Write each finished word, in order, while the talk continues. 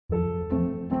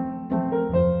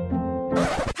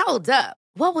Hold up.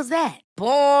 What was that?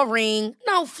 Boring.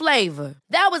 No flavor.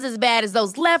 That was as bad as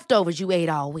those leftovers you ate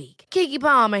all week. Keke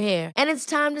Palmer here, and it's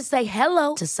time to say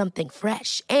hello to something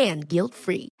fresh and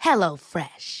guilt-free. Hello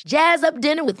Fresh. Jazz up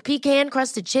dinner with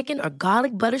pecan-crusted chicken or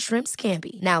garlic butter shrimp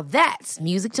scampi. Now that's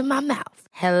music to my mouth.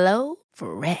 Hello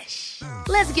Fresh.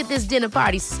 Let's get this dinner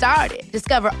party started.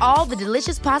 Discover all the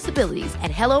delicious possibilities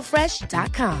at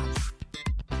hellofresh.com.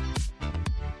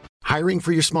 Hiring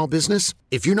for your small business?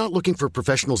 If you're not looking for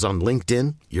professionals on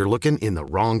LinkedIn, you're looking in the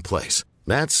wrong place.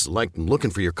 That's like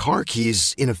looking for your car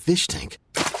keys in a fish tank.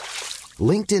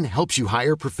 LinkedIn helps you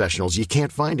hire professionals you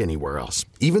can't find anywhere else,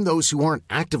 even those who aren't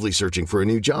actively searching for a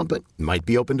new job but might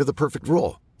be open to the perfect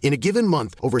role. In a given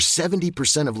month, over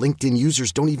 70% of LinkedIn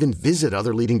users don't even visit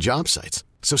other leading job sites.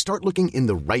 So start looking in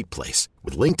the right place.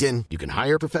 With LinkedIn, you can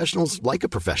hire professionals like a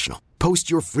professional.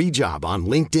 Post your free job on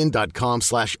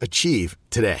linkedin.com/achieve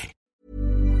today.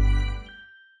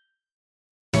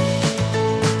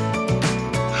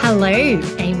 Hello,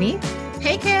 Amy.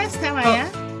 Hey, Kirst, how are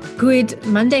you? Good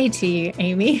Monday to you,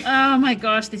 Amy. Oh my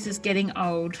gosh, this is getting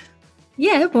old.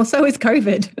 Yeah, well, so is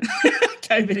COVID.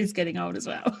 COVID is getting old as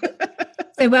well.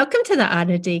 So welcome to the Art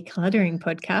of Decluttering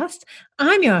podcast.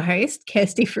 I'm your host,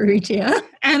 Kirsty Ferrugia.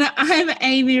 And I'm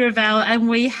Amy Revell, and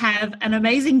we have an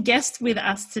amazing guest with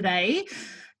us today.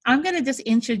 I'm going to just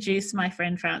introduce my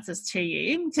friend Frances to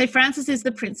you. So Frances is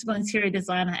the principal interior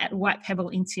designer at White Pebble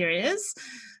Interiors.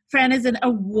 Fran is an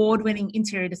award-winning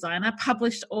interior designer,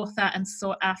 published author and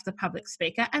sought-after public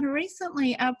speaker, and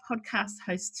recently a podcast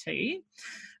host too.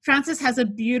 Frances has a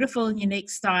beautiful and unique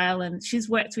style, and she's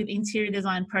worked with interior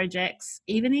design projects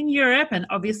even in Europe and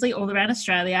obviously all around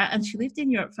Australia, and she lived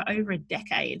in Europe for over a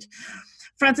decade.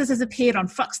 Frances has appeared on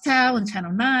Foxtel and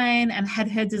Channel 9 and had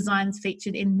her designs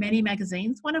featured in many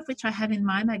magazines, one of which I have in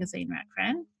my magazine rack,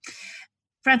 Fran.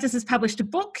 Frances has published a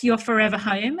book, Your Forever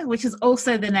Home, which is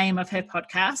also the name of her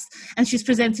podcast, and she's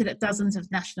presented at dozens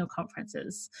of national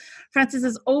conferences. Frances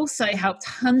has also helped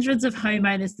hundreds of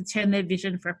homeowners to turn their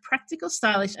vision for a practical,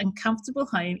 stylish and comfortable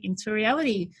home into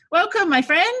reality. Welcome, my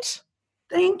friend.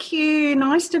 Thank you.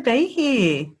 Nice to be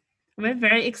here. We're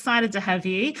very excited to have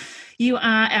you. You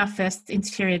are our first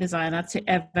interior designer to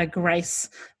ever grace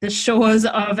the shores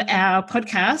of our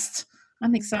podcast.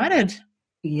 I'm excited.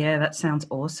 Yeah, that sounds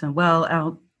awesome.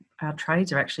 Well, our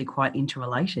trades are actually quite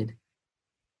interrelated.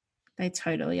 They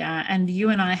totally are. And you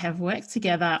and I have worked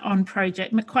together on quite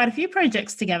a few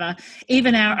projects together,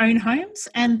 even our own homes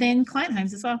and then client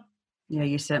homes as well. Yeah,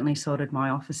 you certainly sorted my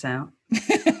office out.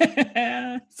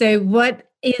 So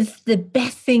what is the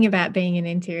best thing about being an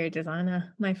interior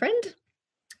designer, my friend?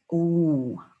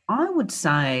 Oh, I would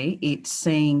say it's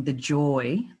seeing the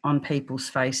joy on people's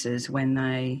faces when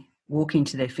they walk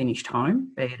into their finished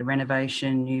home, be it a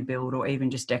renovation, new build, or even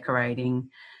just decorating,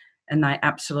 and they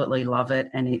absolutely love it.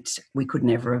 And we could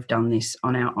never have done this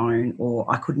on our own, or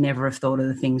I could never have thought of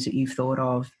the things that you've thought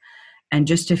of. And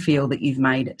just to feel that you've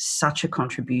made such a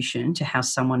contribution to how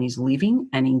someone is living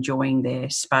and enjoying their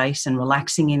space and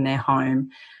relaxing in their home,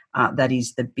 that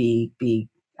is the big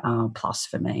plus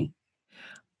for me.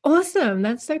 Awesome.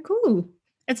 That's so cool.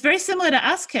 It's very similar to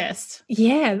us, Kirst.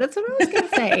 Yeah, that's what I was going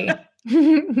to say.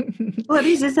 Well, it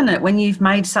is, isn't it? When you've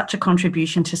made such a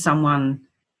contribution to someone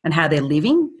and how they're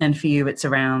living, and for you it's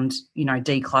around,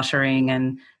 decluttering,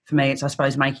 and for me it's, I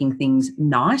suppose, making things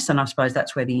nice, and I suppose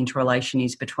that's where the interrelation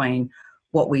is between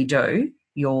what we do.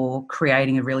 You're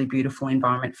creating a really beautiful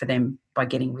environment for them by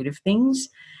getting rid of things,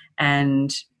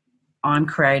 and I'm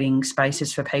creating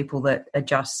spaces for people that are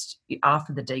just,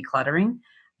 after the decluttering,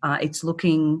 it's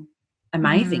looking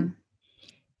amazing. Mm.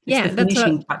 Yeah, the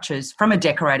finishing touches from a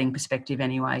decorating perspective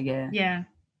anyway, yeah. Yeah.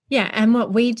 Yeah, and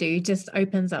what we do just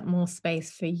opens up more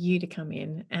space for you to come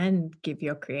in and give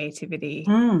your creativity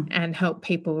and help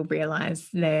people realise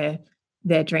their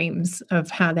dreams of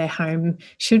how their home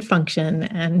should function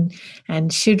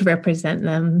and should represent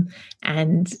them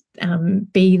and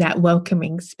be that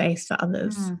welcoming space for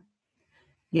others.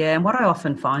 Yeah, and what I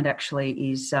often find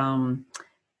actually is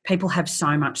people have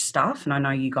so much stuff, and I know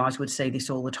you guys would see this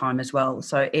all the time as well.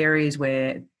 So areas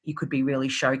where you could be really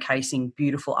showcasing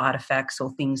beautiful artefacts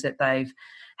or things that they've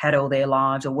had all their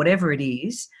lives or whatever it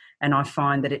is. And I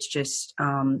find that it's just,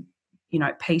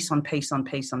 piece on piece on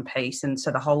piece on piece. And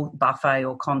so the whole buffet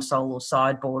or console or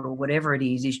sideboard or whatever it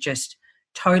is just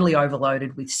totally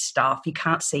overloaded with stuff. You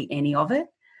can't see any of it.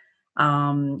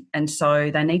 And so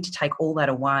they need to take all that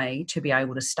away to be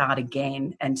able to start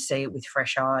again and see it with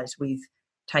fresh eyes, with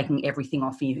taking everything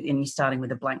off you and you're starting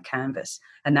with a blank canvas.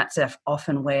 And that's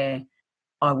often where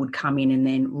I would come in and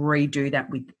then redo that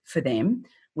for them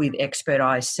with expert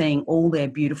eyes, seeing all their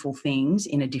beautiful things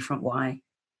in a different way.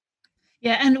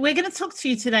 Yeah, and we're going to talk to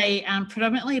you today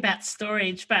predominantly about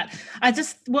storage, but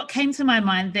what came to my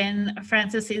mind then,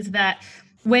 Frances, is that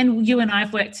when you and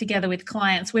I've worked together with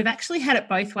clients, we've actually had it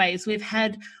both ways. We've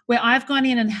had where I've gone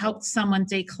in and helped someone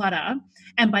declutter,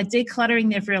 and by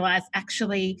decluttering, they've realized,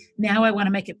 actually, now I want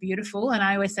to make it beautiful. And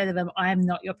I always say to them, I am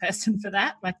not your person for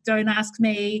that. Like, don't ask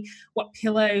me what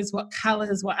pillows, what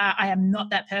colors, I am not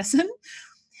that person.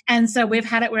 And so we've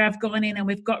had it where I've gone in and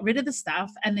we've got rid of the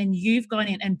stuff, and then you've gone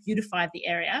in and beautified the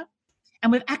area.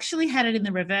 And we've actually had it in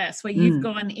the reverse, where you've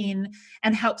gone in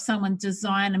and helped someone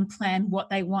design and plan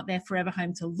what they want their forever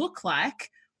home to look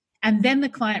like. And then the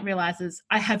client realizes,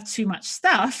 I have too much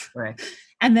stuff. Right.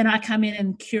 And then I come in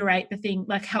and curate the thing,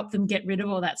 like help them get rid of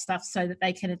all that stuff so that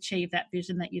they can achieve that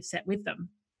vision that you've set with them.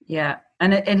 Yeah,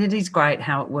 and it is great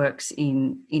how it works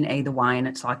in either way. And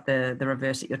it's like the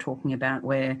reverse that you're talking about,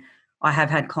 where I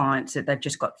have had clients that they've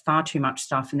just got far too much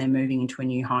stuff and they're moving into a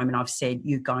new home, and I've said,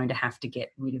 you're going to have to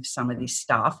get rid of some of this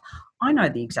stuff. I know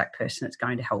the exact person that's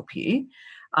going to help you.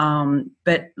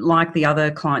 But like the other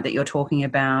client that you're talking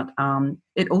about,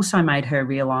 it also made her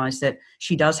realise that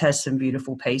she does have some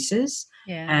beautiful pieces.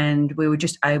 Yeah. And we were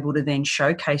just able to then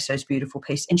showcase those beautiful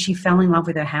pieces. And she fell in love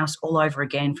with her house all over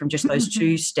again from just those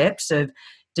 2 steps of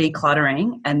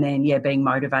decluttering and then, being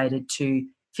motivated to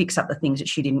fix up the things that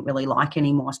she didn't really like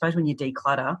anymore. I suppose when you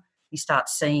declutter, you start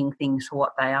seeing things for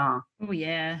what they are. Oh,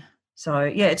 yeah. So,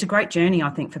 it's a great journey, I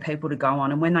think, for people to go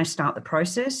on. And when they start the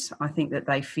process, I think that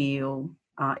they feel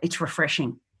it's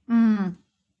refreshing. Yeah,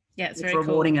 it's very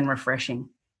rewarding cool. And refreshing.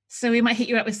 So we might hit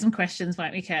you up with some questions,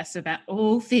 won't we, Kirst, about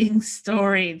all things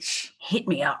storage. Hit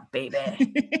me up,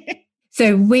 baby.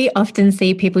 So we often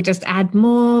see people just add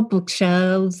more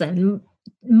bookshelves and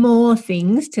more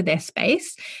things to their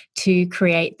space to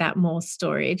create that more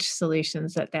storage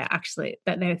solutions that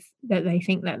they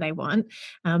think that they want,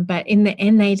 but in the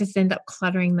end they just end up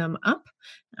cluttering them up.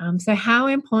 So how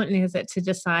important is it to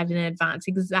decide in advance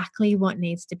exactly what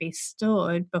needs to be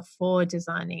stored before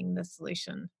designing the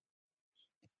solution?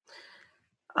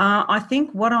 I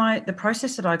think the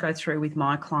process that I go through with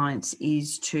my clients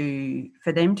is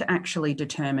for them to actually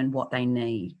determine what they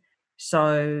need.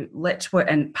 So let's work,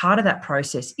 and part of that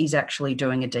process is actually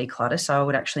doing a declutter. So I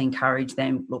would actually encourage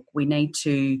them, look, we need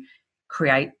to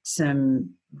create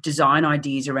some design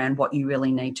ideas around what you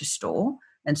really need to store.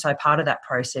 And so part of that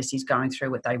process is going through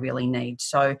what they really need.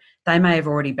 So they may have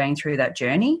already been through that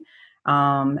journey.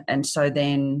 And so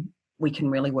then we can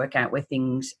really work out where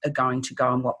things are going to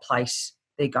go and what place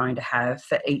they're going to have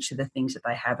for each of the things that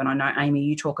they have. And I know, Amy,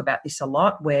 you talk about this a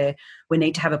lot, where we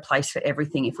need to have a place for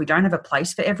everything. If we don't have a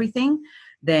place for everything,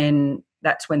 then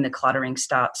that's when the cluttering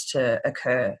starts to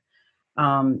occur.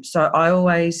 So I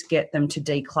always get them to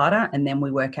declutter, and then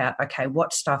we work out, okay,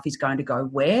 what stuff is going to go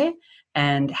where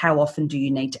and how often do you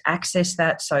need to access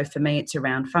that? So for me, it's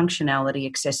around functionality,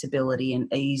 accessibility,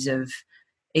 and ease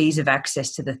of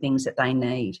access to the things that they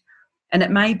need. And it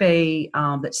may be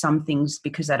that some things,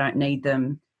 because they don't need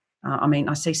them,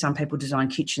 I see some people design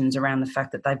kitchens around the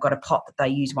fact that they've got a pot that they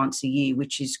use once a year,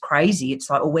 which is crazy. It's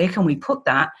like, well, where can we put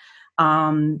that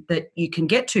that you can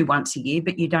get to once a year,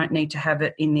 but you don't need to have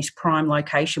it in this prime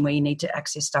location where you need to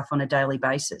access stuff on a daily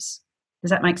basis?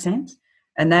 Does that make sense?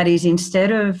 And that is,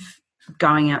 instead of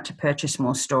going out to purchase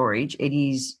more storage, it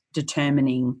is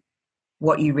determining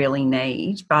what you really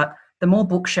need. But the more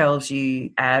bookshelves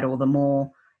you add, or the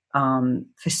more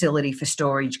facility for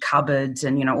storage, cupboards,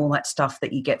 and all that stuff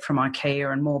that you get from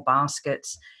IKEA, and more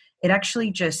baskets, it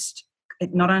actually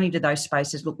not only do those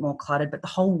spaces look more cluttered, but the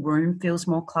whole room feels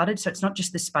more cluttered. So it's not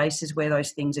just the spaces where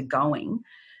those things are going,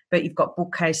 but you've got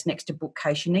bookcase next to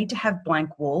bookcase. You need to have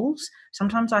blank walls.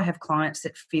 Sometimes I have clients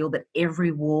that feel that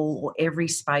every wall or every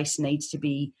space needs to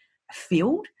be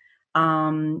filled.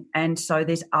 And so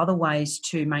there's other ways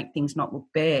to make things not look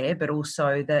bare, but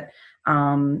also that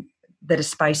a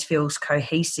space feels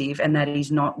cohesive, and that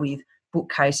is not with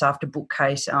bookcase after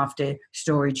bookcase after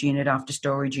storage unit after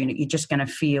storage unit. You're just going to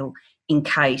feel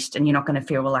encased, and you're not going to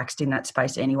feel relaxed in that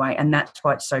space anyway. And that's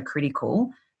why it's so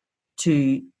critical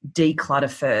to declutter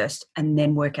first and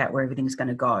then work out where everything's going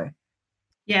to go.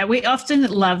 Yeah, we often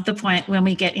love the point when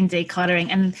we get in decluttering,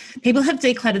 and people have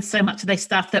decluttered so much of their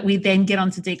stuff that we then get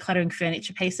onto decluttering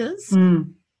furniture pieces.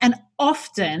 And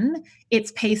often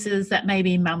it's pieces that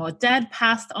maybe mum or dad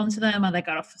passed onto them, or they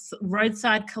got off a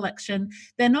roadside collection.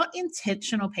 They're not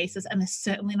intentional pieces, and they're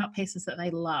certainly not pieces that they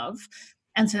love.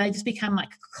 And so they just become like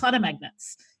clutter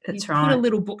magnets. That's you right. Put a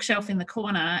little bookshelf in the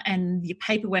corner and your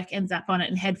paperwork ends up on it,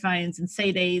 and headphones and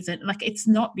CDs, and like, it's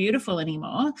not beautiful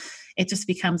anymore. It just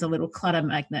becomes a little clutter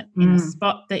magnet in a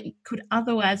spot that could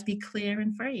otherwise be clear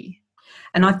and free.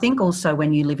 And I think also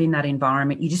when you live in that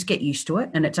environment, you just get used to it.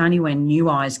 And it's only when new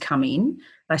eyes come in,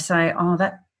 they say, oh,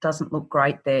 that doesn't look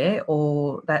great there,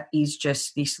 or that is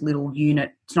just this little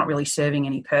unit. It's not really serving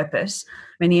any purpose.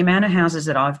 I mean, the amount of houses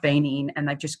that I've been in and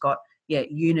they've just got,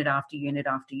 unit after unit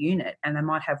after unit, and they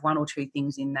might have one or two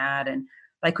things in that, and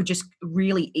they could just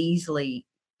really easily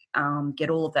get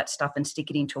all of that stuff and stick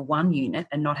it into one unit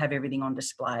and not have everything on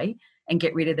display and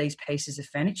get rid of these pieces of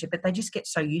furniture. But they just get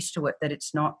so used to it that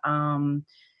it's not,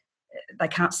 they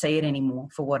can't see it anymore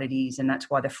for what it is. And that's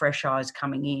why the fresh eyes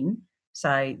coming in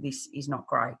say, this is not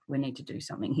great. We need to do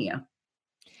something here.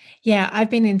 Yeah, I've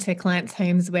been into clients'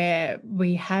 homes where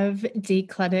we have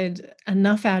decluttered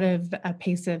enough out of a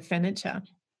piece of furniture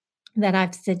that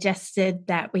I've suggested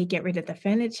that we get rid of the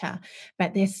furniture,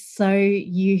 but they're so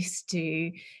used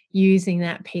to using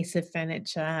that piece of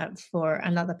furniture for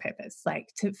another purpose, like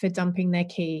for dumping their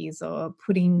keys or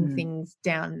putting things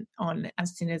down on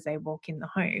as soon as they walk in the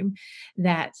home,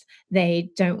 that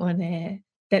they don't want to,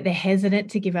 that they're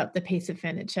hesitant to give up the piece of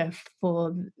furniture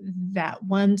for that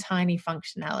one tiny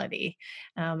functionality.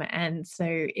 And so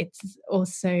it's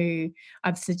also,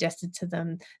 I've suggested to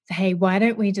them, hey, why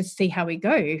don't we just see how we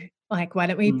go? Like, why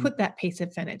don't we put that piece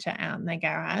of furniture out in the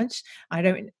garage?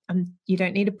 You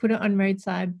don't need to put it on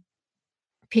roadside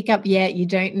pickup yet. You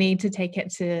don't need to take it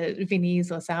to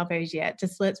Vinnie's or Salvos yet.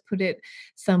 Just let's put it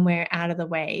somewhere out of the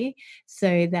way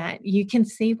so that you can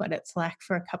see what it's like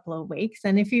for a couple of weeks.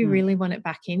 And if you really want it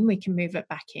back in, we can move it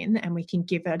back in and we can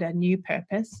give it a new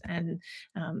purpose. And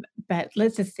but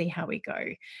let's just see how we go.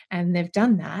 And they've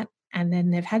done that. And then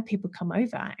they've had people come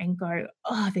over and go,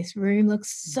 oh, this room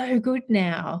looks so good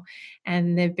now.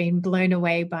 And they've been blown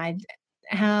away by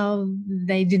how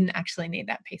they didn't actually need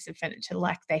that piece of furniture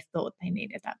like they thought they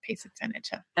needed that piece of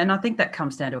furniture. And I think that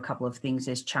comes down to a couple of things.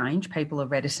 There's change. People are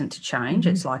reticent to change.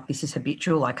 It's like, this is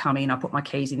habitual. I come in, I put my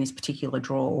keys in this particular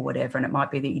drawer or whatever, and it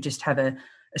might be that you just have a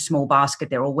small basket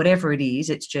there or whatever it is.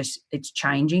 It's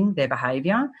changing their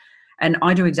behaviour. And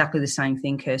I do exactly the same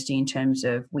thing, Kirsty, in terms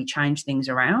of we change things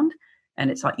around.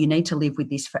 And it's like, you need to live with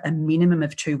this for a minimum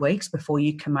of 2 weeks before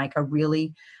you can make a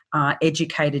really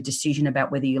educated decision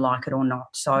about whether you like it or not.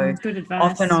 So good advice.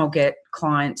 Often I'll get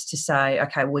clients to say,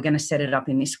 okay, we're going to set it up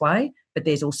in this way, but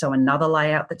there's also another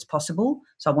layout that's possible.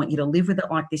 So I want you to live with it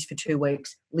like this for 2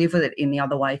 weeks, live with it in the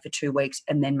other way for 2 weeks,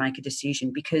 and then make a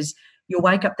decision, because you'll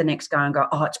wake up the next day and go,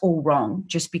 oh, it's all wrong,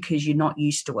 just because you're not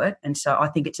used to it. And so I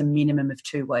think it's a minimum of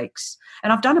 2 weeks.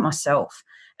 And I've done it myself.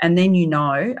 And then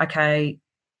okay,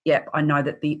 yep, I know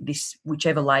that this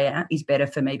whichever layout is better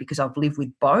for me because I've lived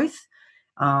with both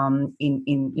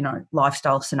in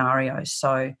lifestyle scenarios.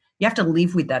 So you have to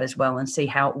live with that as well and see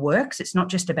how it works. It's not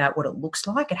just about what it looks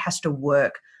like. It has to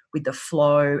work with the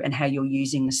flow and how you're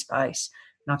using the space.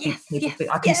 And I think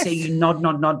I can see you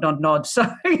nod. So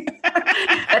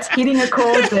that's hitting a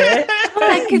chord there.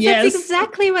 That's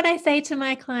exactly what I say to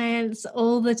my clients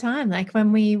all the time. Like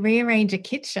when we rearrange a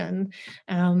kitchen,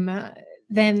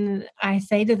 then I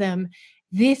say to them,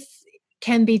 this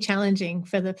can be challenging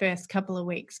for the first couple of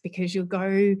weeks because you'll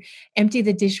go empty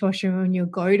the dishwasher and you'll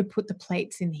go to put the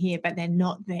plates in here, but they're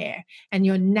not there. And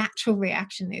your natural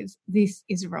reaction is, this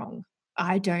is wrong.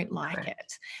 I don't like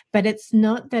it. But it's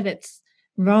not that it's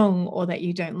wrong or that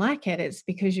you don't like it. It's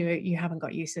because you haven't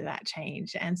got used to that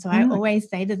change. And so I always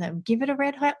say to them, give it a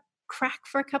red hot crack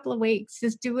for a couple of weeks.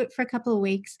 Just do it for a couple of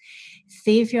weeks.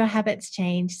 See if your habits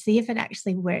change. See if it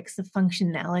actually works, the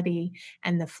functionality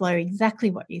and the flow,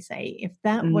 exactly what you say. If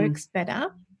that works better.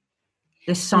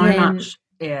 There's so much.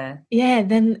 Yeah. Yeah.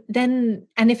 Then,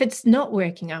 and if it's not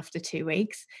working after 2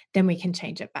 weeks, then we can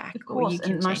change it back. Of course. Or you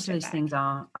can and most of these things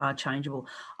are changeable.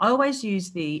 I always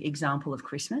use the example of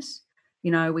Christmas.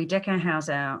 We deck our house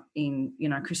out in,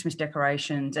 Christmas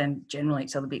decorations, and generally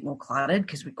it's a little bit more cluttered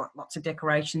because we've got lots of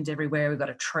decorations everywhere. We've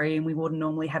got a tree and we wouldn't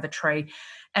normally have a tree,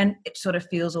 and it sort of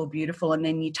feels all beautiful. And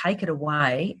then you take it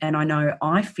away and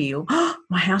I feel, oh,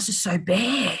 my house is so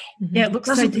bare. Yeah, it looks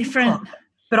so different.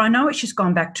 But I know it's just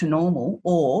gone back to normal.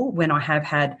 Or when I have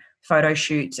had photo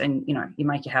shoots and, you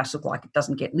make your house look like it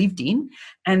doesn't get lived in,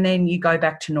 and then you go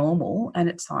back to normal and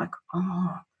it's like,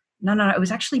 oh, no, it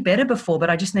was actually better before,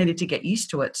 but I just needed to get used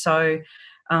to it. So,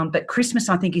 but Christmas,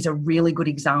 I think, is a really good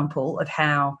example of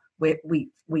how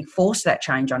we force that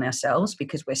change on ourselves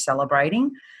because we're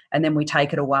celebrating, and then we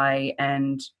take it away.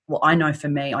 And, well, I know for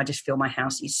me, I just feel my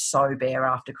house is so bare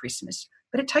after Christmas.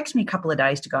 But it takes me a couple of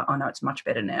days to go, oh, no, it's much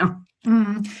better now.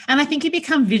 And I think you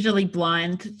become visually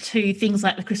blind to things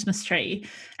like the Christmas tree.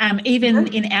 Even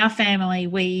in our family,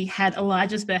 we had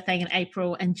Elijah's birthday in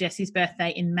April and Jesse's birthday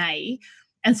in May.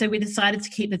 And so we decided to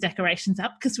keep the decorations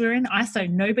up because we were in ISO.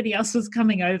 Nobody else was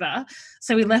coming over.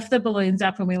 So we left the balloons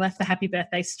up and we left the happy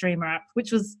birthday streamer up,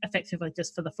 which was effectively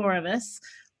just for the 4 of us.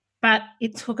 But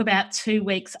it took about 2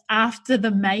 weeks after the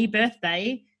May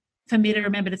birthday for me to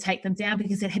remember to take them down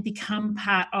because it had become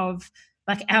part of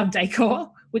like our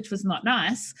decor, which was not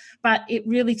nice. But it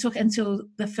really took until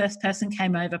the first person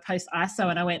came over post ISO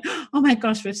and I went, oh my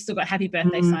gosh, we've still got happy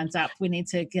birthday signs up. We need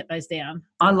to get those down.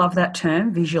 I love that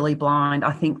term, visually blind.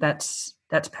 I think that's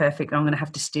perfect. I'm going to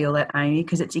have to steal that, Amy,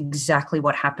 because it's exactly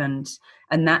what happens.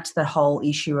 And that's the whole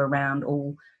issue around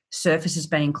all surfaces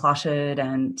being cluttered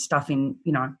and stuff in,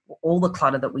 you know, all the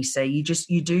clutter that we see.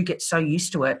 You do get so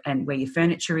used to it and where your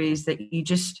furniture is that you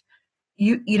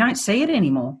don't see it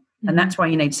anymore. And that's why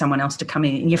you need someone else to come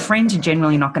in. And your friends are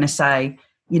generally not going to say,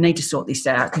 you need to sort this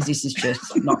out because this is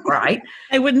just not great.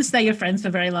 They wouldn't stay your friends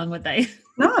for very long, would they?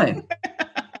 No.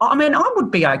 I mean, I would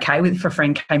be okay with if a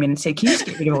friend came in and said, can you just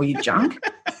get rid of all your junk?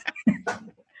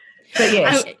 But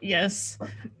yes. Yes.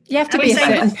 You have to be a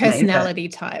certain personality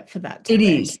type for that. It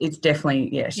is. It's definitely,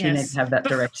 yes, you need to have that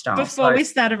direct style. Before we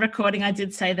started recording, I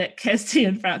did say that Kirsty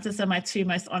and Frances are my 2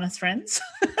 most honest friends.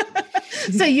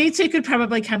 So you two could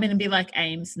probably come in and be like,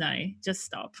 Ames, no, just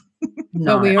stop.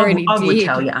 No, we already I did. would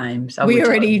tell you, Ames. We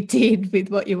already did with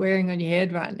what you're wearing on your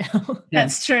head right now.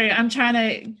 That's true. I'm trying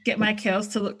to get my curls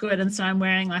to look good, and so I'm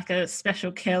wearing like a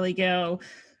special curly girl.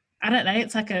 I don't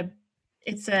know.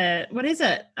 It's a what is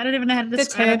it? I don't even know how to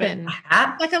describe it. A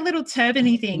hat? Like a little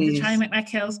turban-y thing to try and make my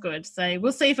curls good. So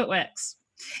we'll see if it works.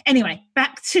 Anyway,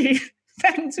 back to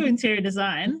interior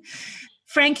design.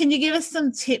 Fran, can you give us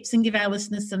some tips and give our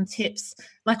listeners some tips?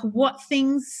 Like what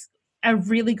things are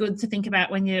really good to think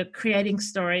about when you're creating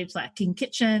storage, like in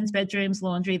kitchens, bedrooms,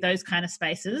 laundry, those kind of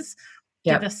spaces?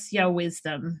 Give us your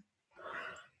wisdom.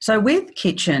 So with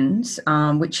kitchens,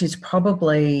 which is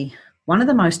probably one of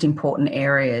the most important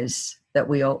areas that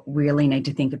we all really need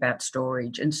to think about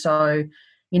storage. And so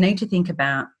you need to think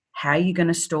about how you're going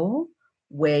to store,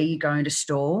 where you're going to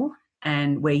store,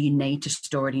 and where you need to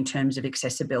store it in terms of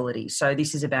accessibility. So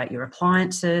this is about your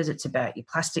appliances, it's about your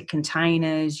plastic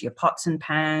containers, your pots and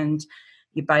pans,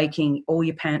 your baking, all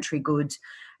your pantry goods.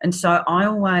 And so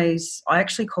I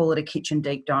actually call it a kitchen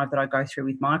deep dive that I go through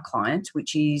with my clients,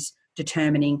 which is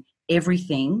determining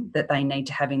everything that they need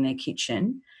to have in their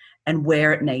kitchen and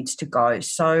where it needs to go.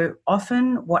 So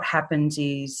often what happens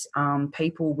is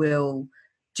people will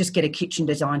just get a kitchen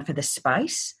designed for the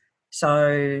space.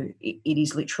 So it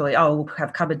is literally, we'll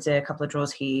have cupboards there, a couple of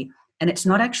drawers here. And it's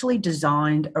not actually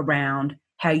designed around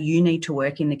how you need to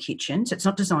work in the kitchen. So it's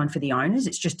not designed for the owners,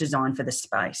 it's just designed for the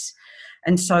space.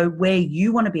 And so where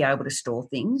you want to be able to store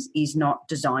things is not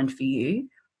designed for you.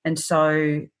 And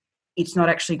so it's not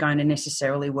actually going to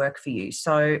necessarily work for you.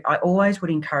 So I always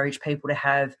would encourage people to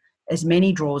have as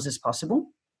many drawers as possible,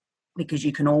 because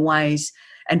you can always,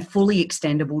 and fully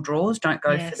extendable drawers, don't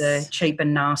go for the cheap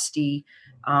and nasty.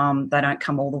 They don't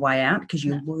come all the way out because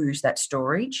you lose that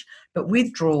storage. But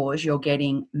with drawers, you're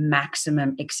getting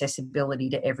maximum accessibility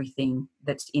to everything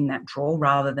that's in that drawer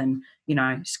rather than,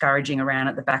 scurrying around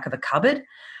at the back of a cupboard.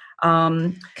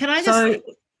 Can I just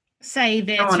say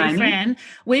there too, Fran,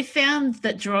 we've found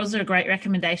that drawers are a great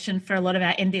recommendation for a lot of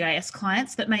our NDIS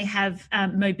clients that may have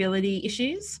mobility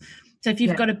issues. So if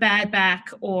you've got a bad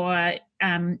back, or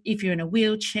if you're in a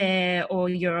wheelchair, or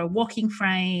you're a walking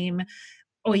frame,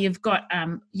 or you've got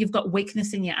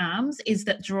weakness in your arms, is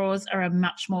that drawers are a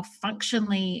much more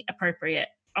functionally appropriate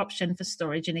option for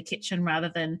storage in a kitchen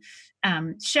rather than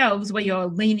shelves where you're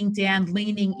leaning down,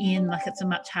 leaning in, like it's a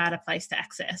much harder place to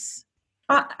access.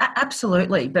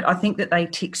 Absolutely. But I think that they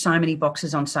tick so many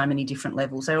boxes on so many different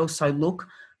levels. They also look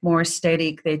more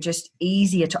aesthetic. They're just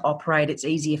easier to operate. It's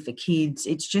easier for kids.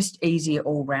 It's just easier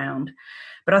all round.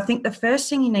 But I think the first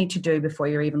thing you need to do before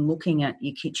you're even looking at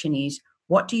your kitchen is,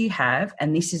 what do you have?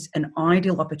 And this is an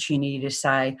ideal opportunity to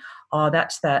say,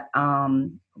 that's that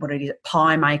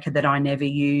pie maker that I never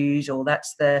use, or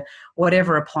that's the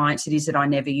whatever appliance it is that I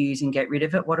never use, and get rid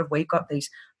of it. What have we got?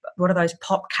 What are those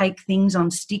pop cake things on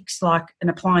sticks, like an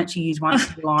appliance you use once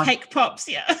in your life? Cake pops,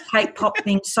 Cake pop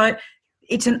things. So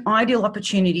it's an ideal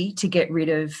opportunity to get rid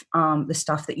of the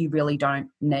stuff that you really don't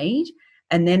need.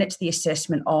 And then it's the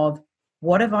assessment of,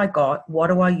 what have I got? What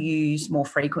do I use more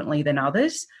frequently than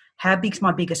others? How big's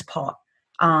my biggest pot?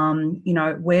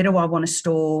 Where do I want to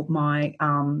store my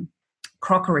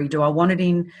crockery? Do I want it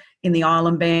in the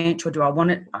island bench, or do I want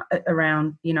it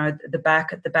around, at the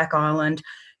back island?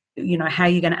 How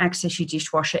you're going to access your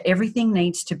dishwasher. Everything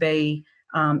needs to be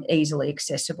easily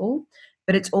accessible.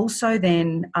 But it's also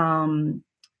then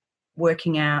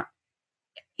working out,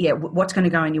 what's going to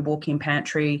go in your walk-in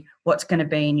pantry, what's going to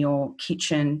be in your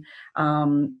kitchen,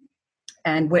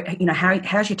 and where,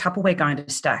 how's your Tupperware going to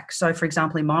stack? So, for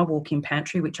example, in my walk-in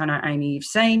pantry, which I know, Amy, you've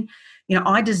seen,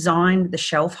 I designed the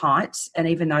shelf heights, and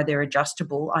even though they're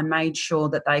adjustable, I made sure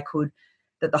that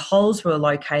that the holes were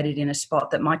located in a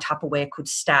spot that my Tupperware could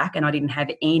stack, and I didn't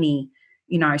have any,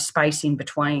 space in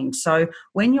between. So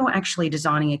when you're actually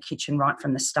designing a kitchen right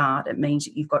from the start, it means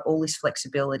that you've got all this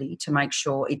flexibility to make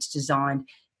sure it's designed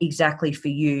exactly for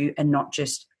you and not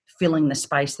just filling the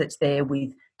space that's there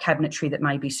with cabinetry that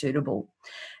may be suitable.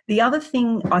 The other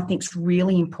thing I think is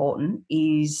really important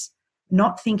is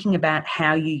not thinking about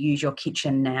how you use your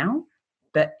kitchen now,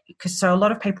 but so a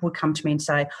lot of people would come to me and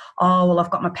say, oh, well,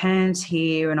 I've got my pans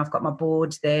here and I've got my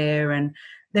boards there, and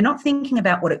they're not thinking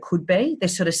about what it could be. They're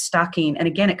sort of stuck in, and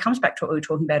again, it comes back to what we were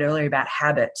talking about earlier about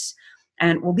habits.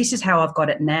 And, well, this is how I've got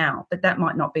it now, but that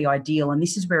might not be ideal. And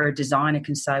this is where a designer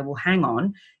can say, well, hang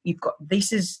on,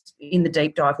 this is in the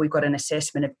deep dive, we've got an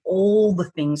assessment of all the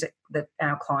things that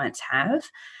our clients have.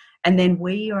 And then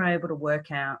we are able to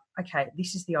work out, okay,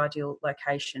 this is the ideal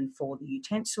location for the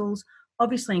utensils,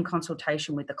 obviously in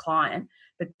consultation with the client,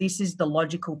 but this is the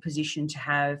logical position to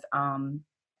have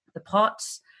the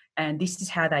pots, and this is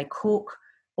how they cook,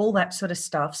 all that sort of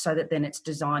stuff, so that then it's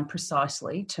designed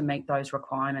precisely to meet those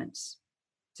requirements.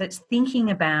 So it's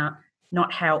thinking about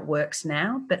not how it works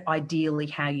now, but ideally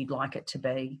how you'd like it to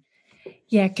be.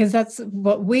 Yeah, because that's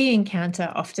what we encounter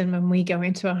often when we go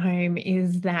into a home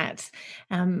is that,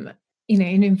 and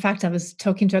in fact, I was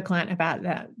talking to a client about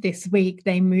that this week.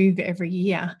 They move every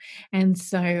year. And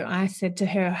so I said to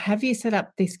her, have you set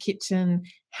up this kitchen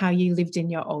how you lived in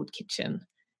your old kitchen?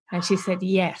 And she said,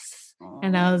 yes.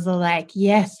 And I was like,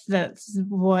 yes, that's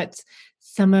what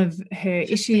some of her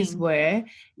issues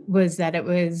was that it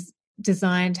was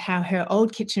designed how her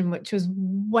old kitchen, which was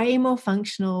way more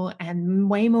functional and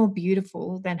way more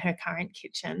beautiful than her current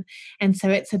kitchen. And so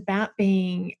it's about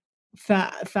being,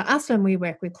 for us when we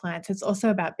work with clients, it's also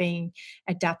about being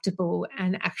adaptable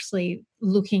and actually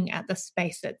looking at the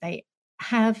space that they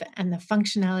have and the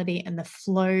functionality and the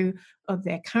flow of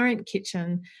their current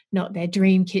kitchen, not their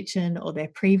dream kitchen or their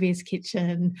previous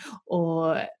kitchen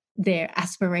or their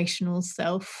aspirational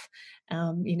self.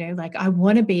 Like, I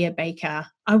want to be a baker.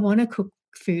 I want to cook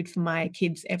food for my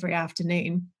kids every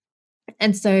afternoon.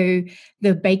 And so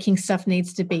the baking stuff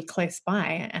needs to be close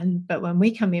by. But when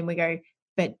we come in, we go,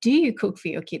 but do you cook for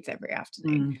your kids every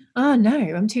afternoon? Oh, no,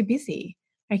 I'm too busy.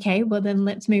 Okay, well, then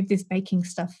let's move this baking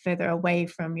stuff further away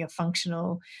from your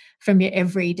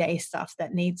everyday stuff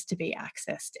that needs to be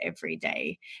accessed every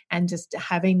day, and just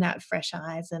having that fresh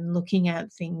eyes and looking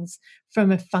at things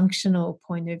from a functional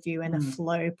point of view and a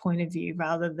flow point of view,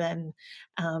 rather than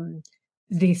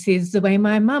this is the way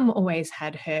my mum always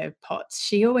had her pots.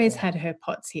 She always had her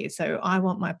pots here, so I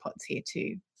want my pots here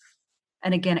too.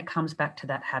 And again, it comes back to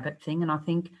that habit thing. And I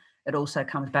think it also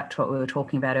comes back to what we were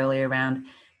talking about earlier around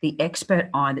the expert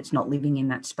eye that's not living in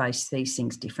that space sees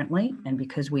things differently. And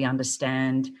because we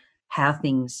understand how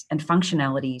things, and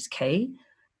functionality is key.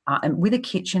 And with a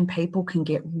kitchen, people can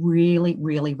get really,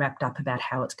 really wrapped up about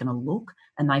how it's going to look.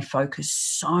 And they focus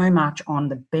so much on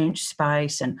the bench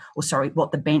space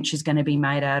what the bench is going to be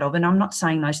made out of. And I'm not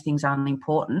saying those things aren't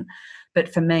important,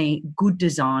 but for me, good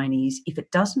design is, if it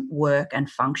doesn't work and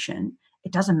function,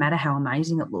 it doesn't matter how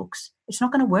amazing it looks. It's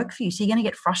not going to work for you. So you're going to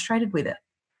get frustrated with it.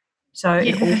 So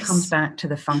It all comes back to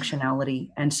the functionality.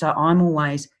 And so I'm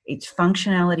always, it's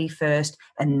functionality first,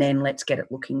 and then let's get it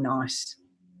looking nice.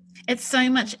 It's so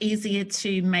much easier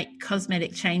to make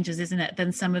cosmetic changes, isn't it,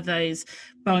 than some of those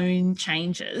bone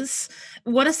changes.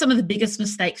 What are some of the biggest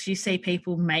mistakes you see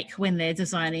people make when they're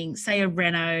designing, say, a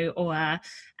reno or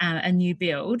a new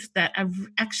build, that are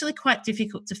actually quite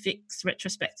difficult to fix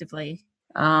retrospectively?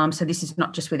 So this is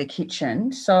not just with a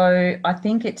kitchen. So I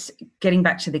think it's getting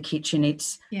back to the kitchen.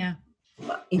 It's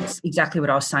exactly what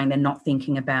I was saying. They're not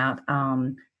thinking about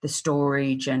the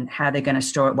storage and how they're going to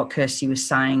store it. What Kirsty was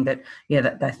saying, that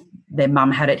their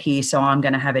mum had it here, so I'm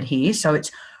going to have it here. So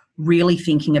it's really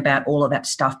thinking about all of that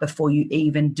stuff before you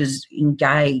even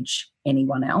engage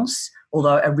anyone else.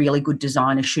 Although a really good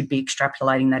designer should be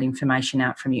extrapolating that information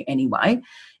out from you anyway.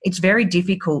 It's very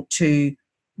difficult to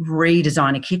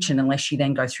redesign a kitchen unless you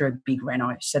then go through a big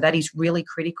reno. So that is really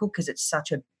critical, because it's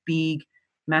such a big,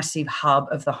 massive hub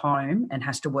of the home and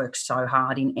has to work so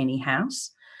hard in any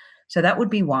house. So that would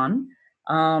be one.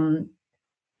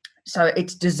 So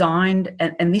it's designed,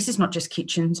 and this is not just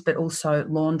kitchens, but also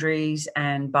laundries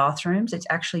and bathrooms. It's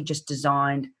actually just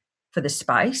designed for the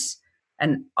space.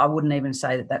 And I wouldn't even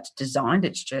say that that's designed.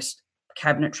 It's just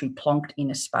cabinetry plonked in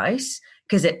a space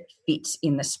because it fits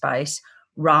in the space,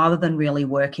 rather than really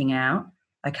working out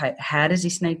okay, how does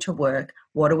this need to work?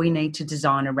 What do we need to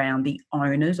design around the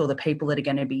owners or the people that are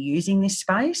going to be using this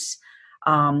space,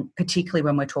 particularly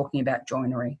when we're talking about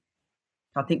joinery?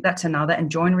 I think that's another, and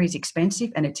joinery is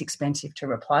expensive and it's expensive to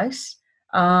replace.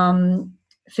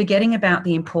 Forgetting about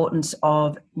the importance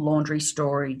of laundry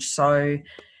storage. So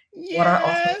what I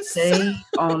often see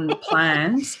on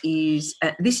plans is,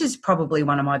 this is probably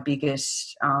one of my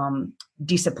biggest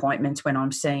disappointments when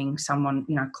I'm seeing someone,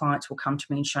 clients will come to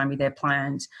me and show me their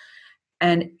plans.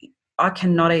 And I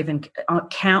cannot even,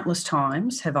 countless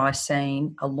times have I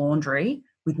seen a laundry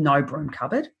with no broom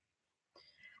cupboard.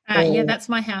 Yeah, that's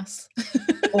my house.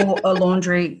 Or a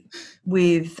laundry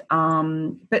with,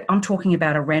 but I'm talking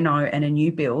about a reno and a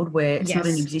new build where it's not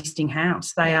an existing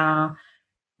house. They are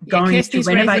going to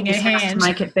renovate this house to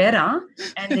make it better,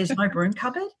 and there's no broom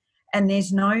cupboard, and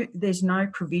there's no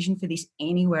provision for this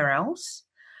anywhere else.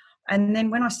 And then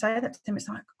when I say that to them, it's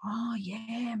like, oh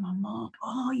yeah, my mop,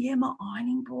 oh yeah, my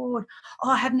ironing board, oh,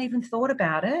 I hadn't even thought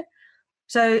about it.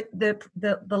 So the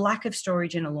lack of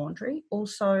storage in a laundry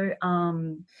also.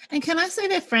 And can I say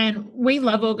that, Fran, we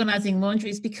love organising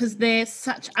laundries because they're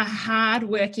such a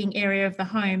hard-working area of the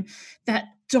home that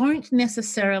don't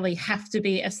necessarily have to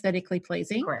be aesthetically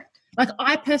pleasing. Correct. Like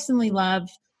I personally love,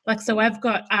 so I've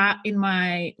got art in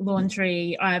my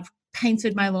laundry. I've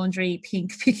painted my laundry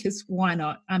pink because why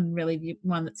not? I'm really the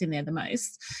one that's in there the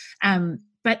most.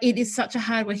 But it is such a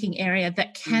hard-working area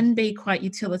that can be quite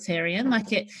utilitarian. Like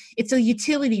it's a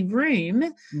utility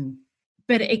room,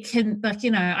 but it can,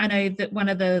 I know that one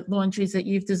of the laundries that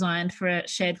you've designed for a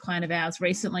shared client of ours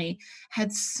recently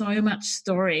had so much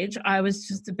storage. I was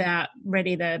just about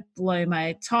ready to blow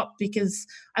my top because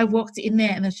I walked in there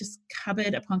and there's just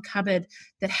cupboard upon cupboard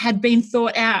that had been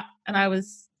thought out, and I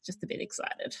was just a bit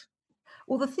excited.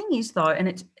 Well, the thing is, though, and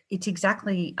it's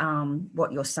exactly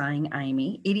what you're saying,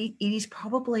 Amy. It is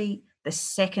probably the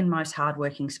second most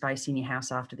hardworking space in your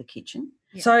house after the kitchen.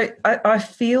 Yeah. So I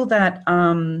feel that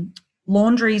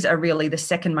laundries are really the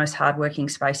second most hardworking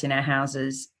space in our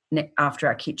houses after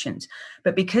our kitchens.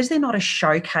 But because they're not a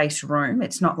showcase room,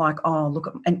 it's not like, oh,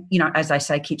 look, and, as they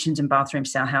say, kitchens and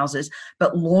bathrooms sell houses,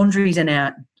 but laundries are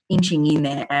now inching in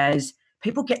there as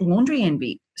people get laundry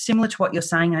envy, similar to what you're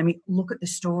saying, Amy. Look at the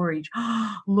storage.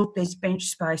 Oh, look, there's bench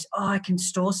space. Oh, I can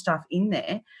store stuff in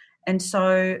there. And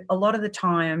so a lot of the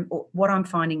time, what I'm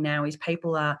finding now is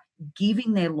people are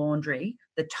giving their laundry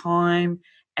the time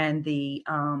and the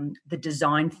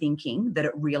design thinking that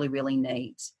it really, really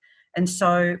needs. And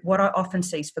so what I often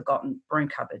see is forgotten broom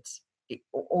cupboards.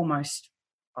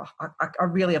 I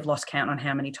really have lost count on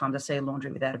how many times I see a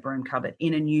laundry without a broom cupboard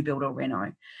in a new build or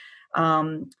reno.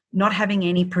 Not having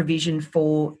any provision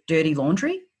for dirty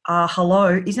laundry.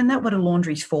 Hello, isn't that what a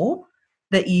laundry's for?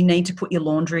 That you need to put your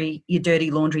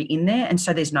dirty laundry in there. And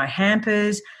so there's no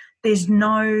hampers. There's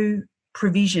no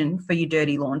provision for your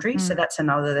dirty laundry. So that's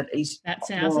another that is. That's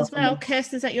ours as well.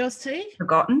 Kirst, is that yours too?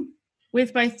 Forgotten.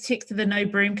 We've both ticked the no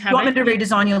broom cupboard. You want me to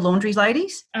redesign your laundries,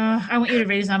 ladies? I want you to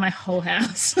redesign my whole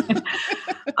house.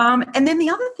 And then the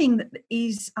other thing that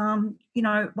is,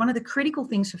 one of the critical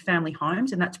things for family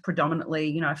homes, and that's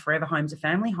predominantly, Forever Home's a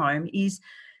family home, is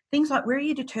things like where are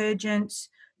your detergents,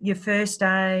 your first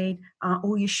aid,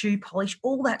 all your shoe polish,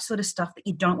 all that sort of stuff that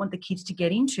you don't want the kids to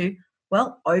get into.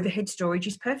 Well, overhead storage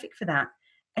is perfect for that.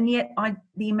 And yet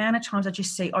the amount of times I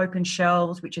just see open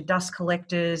shelves, which are dust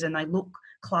collectors, and they look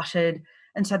cluttered.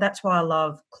 And so that's why I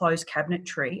love closed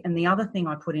cabinetry. And the other thing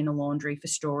I put in a laundry for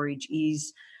storage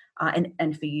is,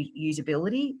 and for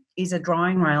usability, is a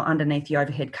drying rail underneath the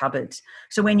overhead cupboards.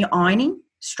 So when you're ironing,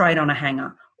 straight on a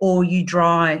hanger, or you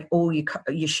dry all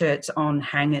your shirts on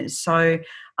hangers. So,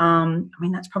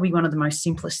 that's probably one of the most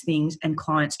simplest things, and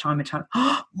clients time and time,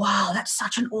 oh, wow, that's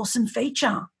such an awesome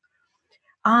feature.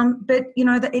 But,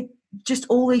 that it just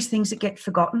all these things that get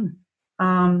forgotten.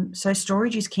 So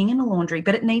storage is king in a laundry,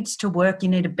 but it needs to work. You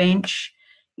need a bench.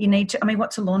 You need to,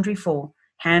 what's a laundry for?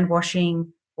 Hand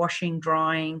washing,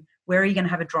 drying. Where are you going to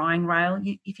have a drying rail?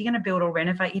 If you're going to build or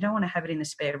renovate, you don't want to have it in the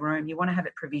spare room. You want to have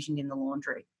it provisioned in the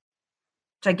laundry.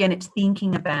 So again, it's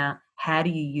thinking about how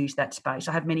do you use that space.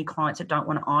 I have many clients that don't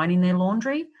want to iron in their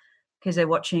laundry because they're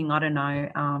watching,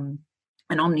 an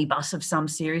omnibus of some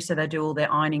series, so they do all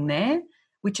their ironing there,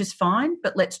 which is fine,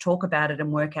 but let's talk about it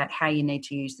and work out how you need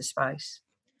to use the space.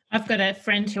 I've got a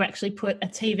friend who actually put a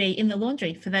TV in the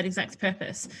laundry for that exact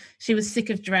purpose. She was sick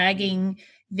of dragging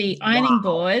the ironing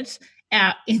board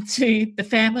out into the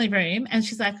family room, and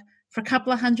she's like, for a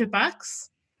couple of $100,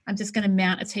 I'm just going to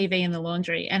mount a TV in the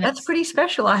laundry. And that's pretty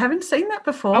special. I haven't seen that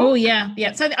before. Oh, yeah.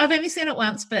 So I've only seen it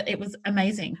once, but it was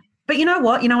amazing. But you know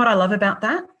what? You know what I love about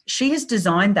that? She has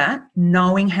designed that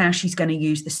knowing how she's going to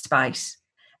use the space.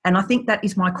 And I think that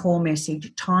is my core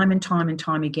message time and time and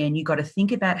time again. You've got to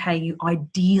think about how you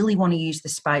ideally want to use the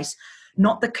space,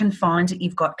 not the confines that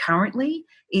you've got currently.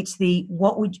 It's the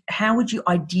how would you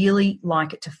ideally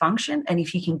like it to function? And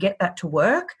if you can get that to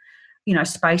work, you know,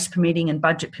 space permitting and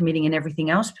budget permitting and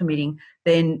everything else permitting,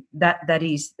 then that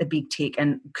is a big tick.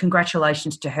 And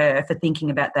congratulations to her for thinking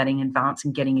about that in advance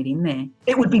and getting it in there.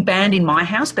 It would be banned in my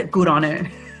house, but good on her.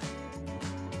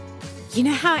 You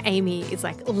know how Amy is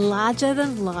like larger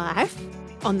than life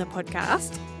on the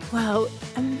podcast? Well,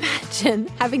 imagine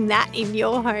having that in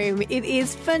your home. It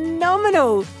is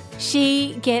phenomenal.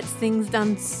 She gets things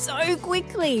done so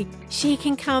quickly. She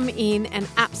can come in and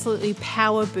absolutely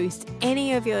power boost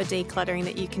any of your decluttering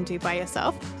that you can do by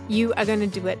yourself. You are going to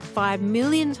do it 5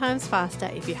 million times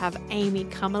faster if you have Amy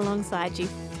come alongside you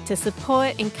to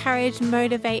support, encourage,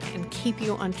 motivate, and keep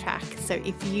you on track. So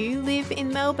if you live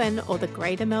in Melbourne or the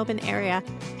greater Melbourne area,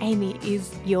 Amy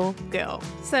is your girl.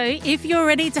 So if you're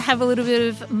ready to have a little bit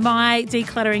of my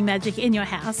decluttering magic in your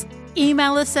house,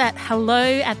 email us at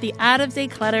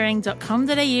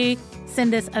hello@theartofdecluttering.com.au.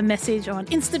 Send us a message on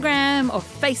Instagram or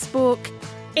Facebook.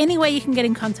 Any way you can get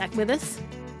in contact with us,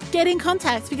 get in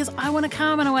contact, because I want to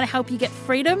come and I want to help you get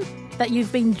freedom that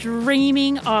you've been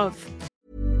dreaming of.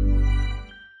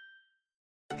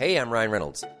 Hey, I'm Ryan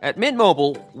Reynolds. At Mint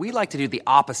Mobile, we like to do the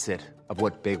opposite of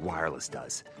what Big Wireless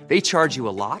does. They charge you a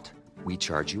lot, we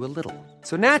charge you a little.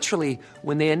 So naturally,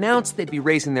 when they announced they'd be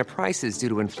raising their prices due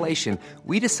to inflation,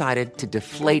 we decided to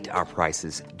deflate our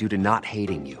prices due to not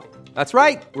hating you. That's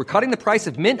right. We're cutting the price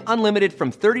of Mint Unlimited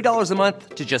from $30 a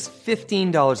month to just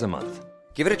 $15 a month.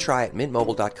 Give it a try at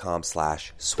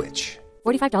mintmobile.com/switch.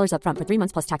 $45 up front for 3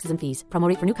 months plus taxes and fees. Promo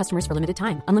rate for new customers for limited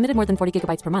time. Unlimited more than 40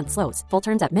 gigabytes per month. Slows full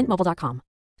terms at mintmobile.com.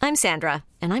 I'm Sandra,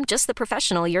 and I'm just the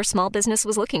professional your small business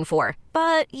was looking for.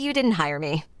 But you didn't hire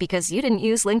me because you didn't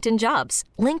use LinkedIn Jobs.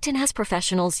 LinkedIn has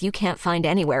professionals you can't find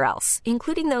anywhere else,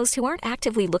 including those who aren't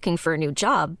actively looking for a new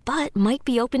job, but might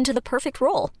be open to the perfect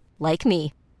role, like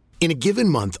me. In a given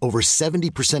month, over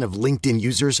 70% of LinkedIn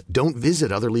users don't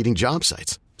visit other leading job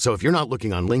sites. So if you're not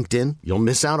looking on LinkedIn, you'll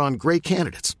miss out on great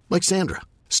candidates like Sandra.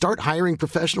 Start hiring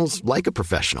professionals like a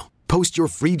professional. Post your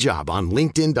free job on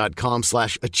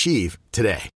linkedin.com/achieve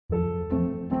today.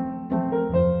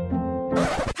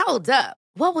 Hold up.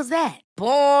 What was that?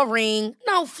 Boring.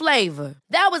 No flavor.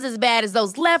 That was as bad as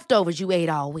those leftovers you ate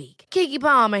all week. Keke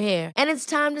Palmer here, and it's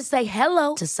time to say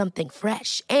hello to something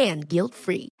fresh and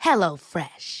guilt-free. Hello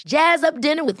Fresh. Jazz up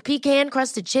dinner with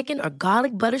pecan-crusted chicken or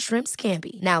garlic butter shrimp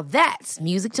scampi. Now that's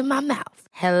music to my mouth.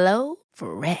 Hello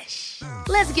Fresh.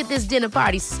 Let's get this dinner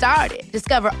party started.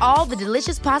 Discover all the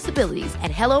delicious possibilities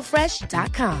at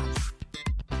hellofresh.com.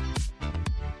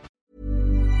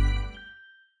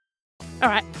 All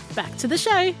right, back to the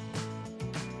show.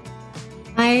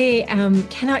 I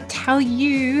cannot tell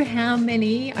you how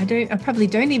many, I probably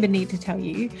don't even need to tell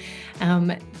you,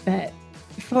 but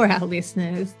for our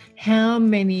listeners, how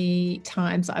many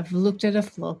times I've looked at a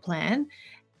floor plan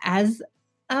as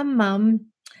a mum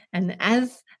and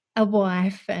as a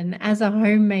wife and as a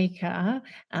homemaker,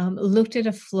 looked at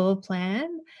a floor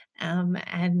plan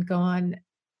and gone,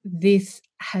 this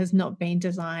has not been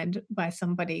designed by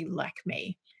somebody like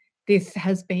me. This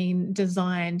has been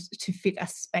designed to fit a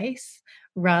space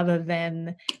rather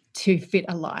than to fit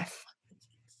a life.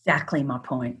 Exactly my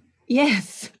point.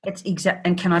 Yes. It's exact.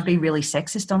 And can I be really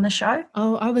sexist on the show?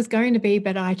 Oh, I was going to be,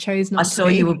 but I chose not to. I saw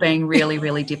you were being really,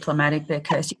 really diplomatic there,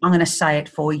 Kirsty. I'm going to say it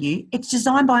for you. It's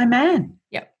designed by a man.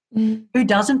 Yep. Who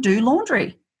doesn't do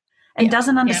laundry and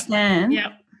doesn't understand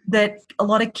that a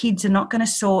lot of kids are not going to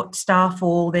sort stuff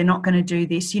or they're not going to do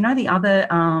this. You know, the other,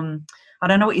 I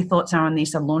don't know what your thoughts are on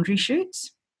this, are laundry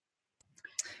chutes.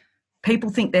 People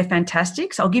think they're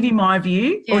fantastic. So I'll give you my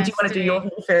view. Or do you want to do your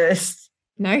view first?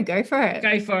 No, go for it.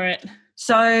 Go for it.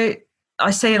 So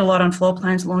I see it a lot on floor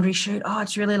plans, laundry chute. Oh,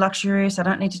 it's really luxurious. I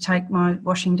don't need to take my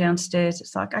washing downstairs.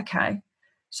 It's like, okay.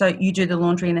 So you do the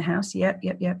laundry in the house? Yep.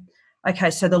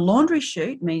 Okay, so the laundry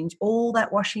chute means all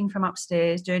that washing from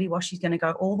upstairs, dirty wash, is going to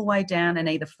go all the way down and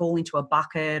either fall into a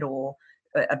bucket or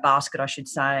a basket, I should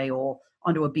say, or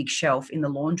onto a big shelf in the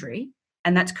laundry.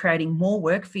 And that's creating more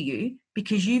work for you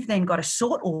because you've then got to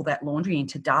sort all that laundry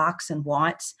into darks and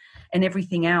whites and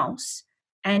everything else.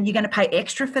 And you're going to pay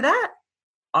extra for that?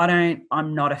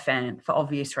 I'm not a fan for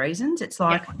obvious reasons. It's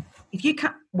like, if you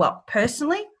can't, well,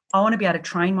 personally, I want to be able to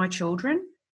train my children.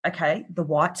 Okay, the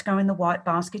whites go in the white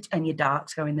baskets and your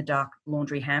darks go in the dark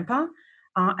laundry hamper.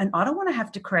 And I don't want to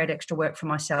have to create extra work for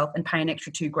myself and pay an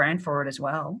extra $2,000 for it as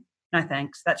well. No,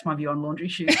 thanks. That's my view on laundry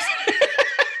chutes.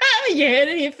 You heard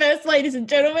it here first, ladies and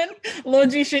gentlemen.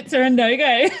 Laundry chutes are a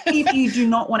no-go. If you do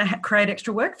not want to create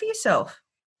extra work for yourself.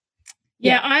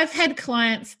 Yeah, I've had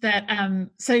clients that,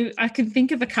 so I can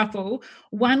think of a couple.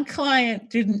 One client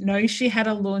didn't know she had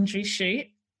a laundry chute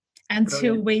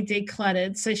until we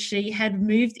decluttered. So she had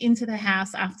moved into the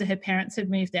house after her parents had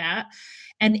moved out.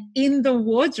 And in the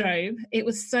wardrobe, it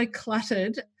was so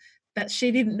cluttered that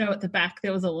she didn't know at the back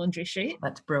there was a laundry chute.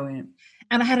 That's brilliant.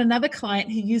 And I had another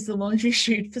client who used the laundry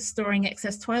chute for storing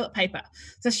excess toilet paper.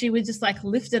 So she would just like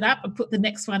lift it up and put the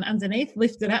next one underneath,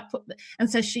 lift it up. And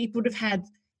so she would have had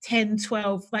 10,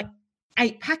 12, like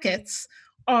 8 packets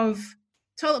of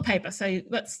toilet paper. So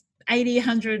that's 80,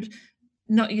 100,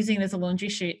 not using it as a laundry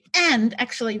chute. And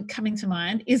actually coming to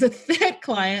mind is a third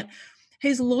client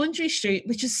whose laundry chute,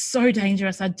 which is so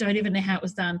dangerous, I don't even know how it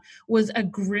was done, was a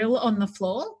grill on the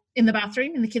floor in the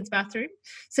bathroom, in the kids' bathroom.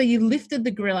 So you lifted the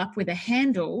grill up with a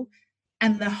handle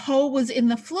and the hole was in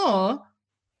the floor,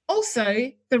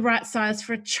 also the right size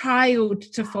for a child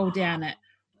to fall down it.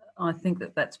 I think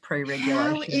that's pre-regulation.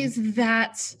 How is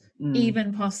that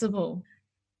even possible?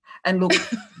 And look,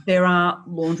 there are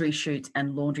laundry chutes,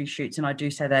 and I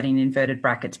do say that in inverted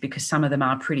brackets because some of them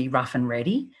are pretty rough and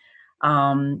ready.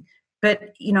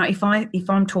 But, you know, if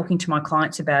I'm talking to my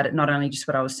clients about it, not only just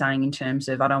what I was saying in terms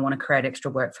of I don't want to create extra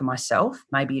work for myself,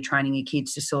 maybe you're training your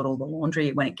kids to sort all the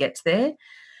laundry when it gets there.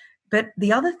 But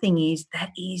the other thing is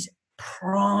that is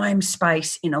prime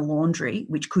space in a laundry,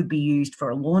 which could be used for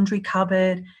a laundry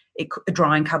cupboard, a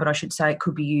drying cupboard, I should say. It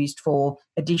could be used for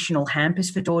additional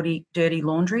hampers for dirty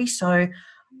laundry. So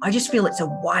I just feel it's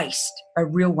a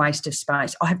real waste of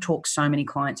space. I have talked so many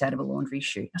clients out of a laundry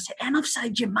chute. I said, and I've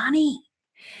saved you money.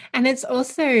 And it's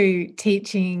also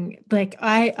teaching, like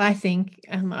I think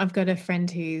I've got a friend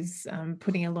who's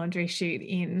putting a laundry chute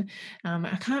in.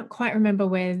 I can't quite remember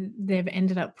where they've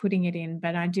ended up putting it in,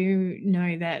 but I do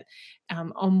know that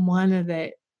on one of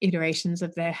the iterations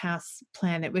of their house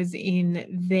plan, it was in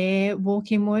their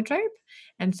walk-in wardrobe.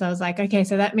 And so I was like, okay,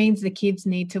 so that means the kids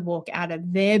need to walk out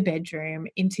of their bedroom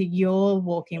into your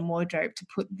walk-in wardrobe to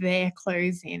put their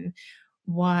clothes in.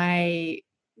 Why?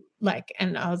 Like,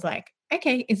 and I was like,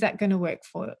 okay, is that going to work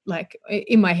for, like,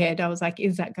 in my head, I was like,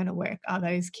 is that going to work? Are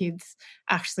those kids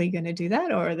actually going to do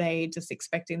that? Or are they just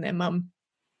expecting their mum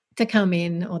to come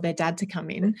in or their dad to come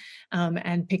in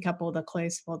and pick up all the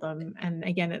clothes for them? And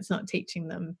again, it's not teaching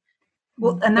them.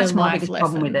 Well, and that's my biggest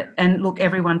problem with it. And look,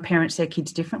 everyone parents their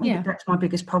kids differently, but that's my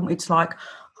biggest problem. It's like,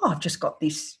 oh, I've just got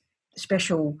this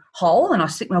special hole and I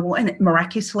stick my wall and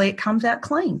miraculously it comes out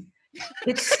clean.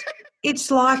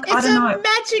 It's like, I don't know. It's a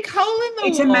magic hole in the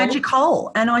wall. It's a magic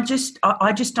hole. And I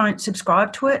just don't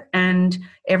subscribe to it. And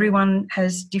everyone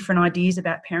has different ideas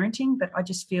about parenting, but I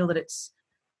just feel that it's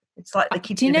like the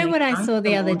kids. Do you know what I saw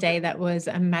the other day that was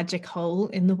a magic hole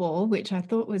in the wall, which I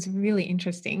thought was really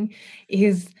interesting,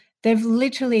 is they've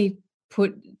literally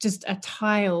put just a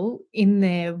tile in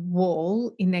their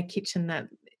wall in their kitchen that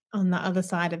on the other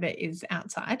side of it is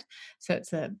outside. So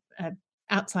it's a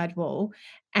outside wall,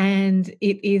 and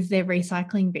it is their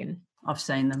recycling bin. I've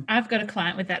seen them. I've got a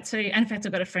client with that too. And in fact,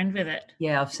 I've got a friend with it.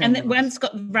 Yeah, I've seen them. And one's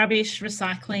got rubbish,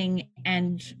 recycling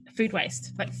and food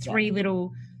waste, like 3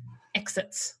 little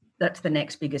exits. That's the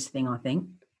next biggest thing, I think.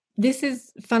 This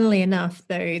is, funnily enough,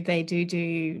 though, they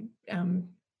do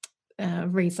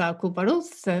recycle bottles.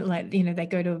 So, like, you know, they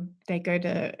go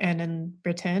to earn and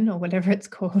return or whatever it's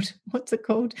called. What's it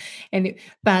called?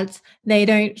 But they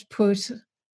don't put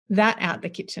that out the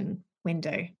kitchen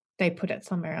window. They put it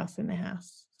somewhere else in the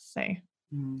house. So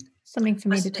something for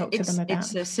me to talk to them about.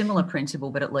 It's a similar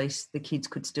principle, but at least the kids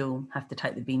could still have to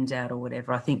take the bins out or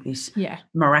whatever. I think this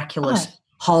miraculous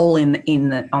hole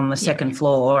on the second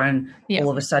floor, and all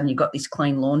of a sudden you've got this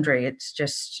clean laundry. It's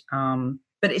just,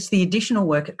 but it's the additional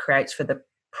work it creates for the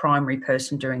primary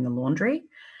person doing the laundry,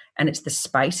 and it's the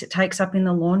space it takes up in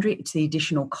the laundry. It's the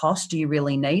additional cost. Do you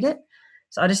really need it?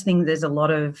 So I just think there's a lot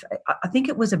of, I think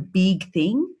it was a big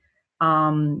thing.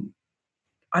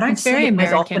 I don't see it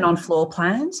as often on floor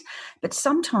plans, but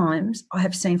sometimes I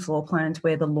have seen floor plans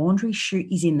where the laundry chute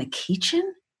is in the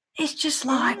kitchen. It's just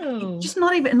like, just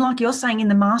not even, like you're saying, in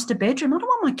the master bedroom. I don't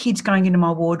want my kids going into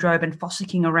my wardrobe and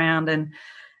fossicking around.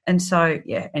 And so,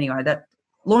 yeah, anyway, that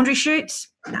laundry chutes,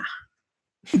 nah.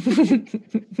 We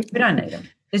don't need them.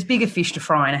 There's bigger fish to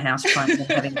fry in a house plan than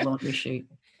having a laundry chute.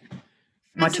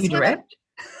 Am I too direct?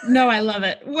 No, I love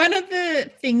it. One of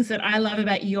the things that I love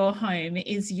about your home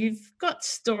is you've got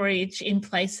storage in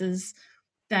places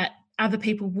that other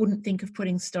people wouldn't think of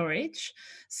putting storage.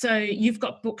 So you've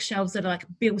got bookshelves that are like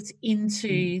built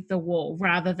into the wall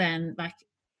rather than like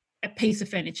a piece of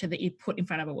furniture that you put in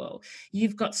front of a wall.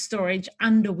 You've got storage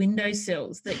under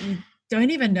windowsills that you don't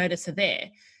even notice are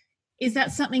there. Is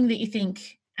that something that you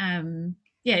think,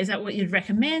 is that what you'd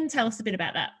recommend? Tell us a bit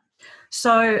about that.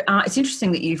 So it's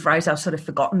interesting that you've raised, I've sort of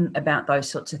forgotten about those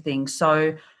sorts of things.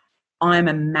 So I'm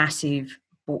a massive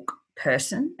book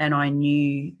person, and I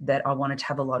knew that I wanted to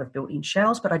have a lot of built-in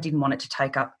shelves, but I didn't want it to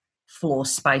take up floor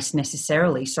space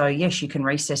necessarily. So yes, you can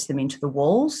recess them into the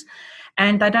walls,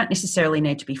 and they don't necessarily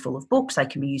need to be full of books. They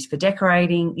can be used for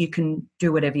decorating. You can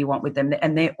do whatever you want with them,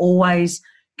 and they're always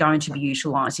going to be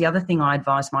utilised. The other thing I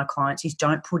advise my clients is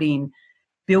don't put in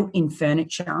built-in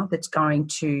furniture that's going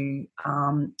to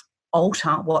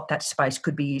alter what that space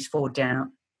could be used for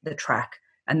down the track.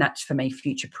 And that's, for me,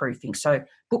 future-proofing. So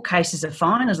bookcases are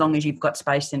fine as long as you've got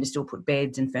space then to still put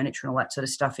beds and furniture and all that sort of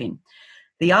stuff in.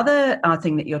 The other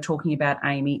thing that you're talking about,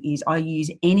 Amy, is I use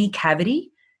any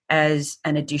cavity as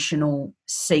an additional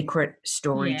secret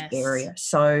storage area.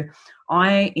 So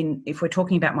if we're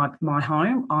talking about my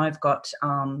home, I've got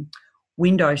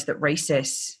windows that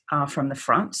recess from the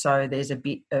front. So there's a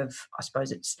bit of, I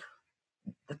suppose it's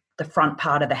the front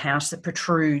part of the house that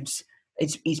protrudes,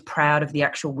 is proud of the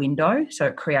actual window. So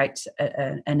it creates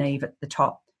an eave at the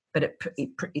top, but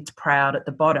it's proud at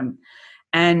the bottom.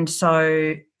 And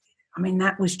so, I mean,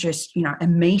 that was just, a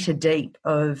metre deep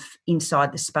of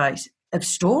inside the space of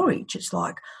storage. It's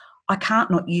like, I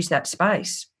can't not use that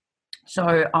space.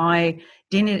 So I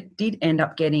did end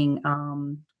up getting,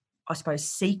 I suppose,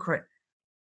 secret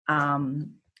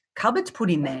cupboards put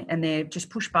in there, and they're just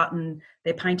push button.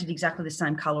 They're painted exactly the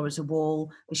same colour as a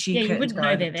wall. The sheer curtains go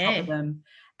over the top of them.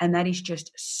 And that is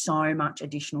just so much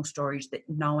additional storage that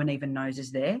no one even knows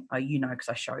is there. Oh, because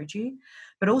I showed you.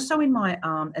 But also in my,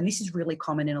 and this is really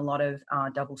common in a lot of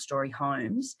double-storey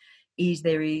homes, is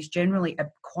there is generally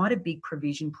quite a big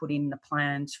provision put in the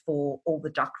plans for all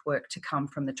the ductwork to come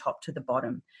from the top to the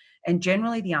bottom. And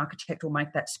generally the architect will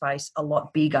make that space a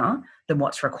lot bigger than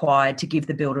what's required to give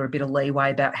the builder a bit of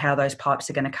leeway about how those pipes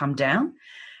are going to come down.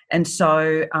 And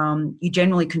so you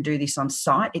generally can do this on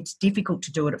site. It's difficult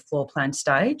to do it at floor plan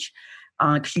stage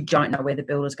because you don't know where the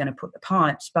builder's going to put the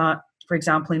pipes. But, for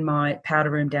example, in my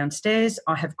powder room downstairs,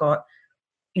 I have got,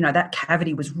 that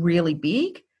cavity was really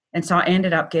big. And so I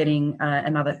ended up getting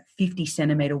another 50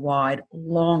 centimetre wide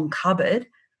long cupboard,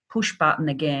 push button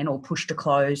again, or push to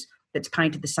close, that's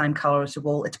painted the same colour as the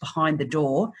wall. It's behind the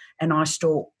door, and I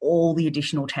store all the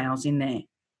additional towels in there.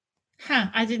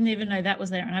 I didn't even know that was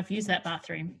there, and I've used that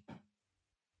bathroom.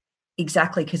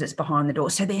 Exactly, because it's behind the door.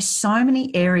 So there's so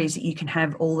many areas that you can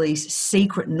have all these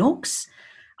secret nooks.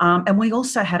 And we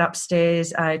also had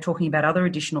upstairs, talking about other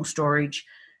additional storage,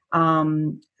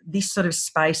 this sort of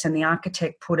space, and the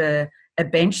architect put a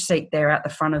bench seat there out the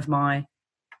front of my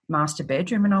master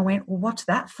bedroom. And I went, well, what's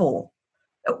that for?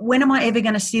 When am I ever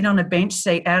going to sit on a bench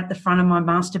seat out at the front of my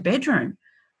master bedroom?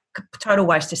 Total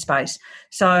waste of space.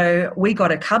 So we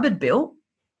got a cupboard built,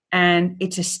 and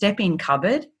it's a step-in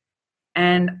cupboard,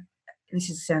 and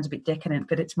sounds a bit decadent,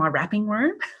 but it's my wrapping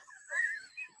room.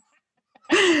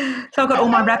 So I've got all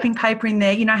my wrapping paper in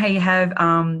there. You know how you have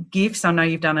gifts? I know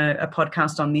you've done a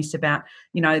podcast on this about,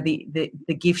 the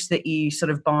gifts that you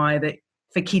sort of buy that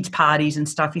for kids' parties and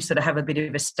stuff. You sort of have a bit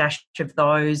of a stash of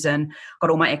those, and got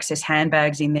all my excess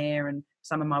handbags in there and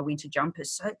some of my winter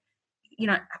jumpers. So,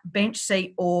 bench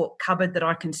seat or cupboard that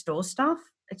I can store stuff,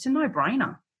 it's a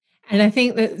no-brainer. And I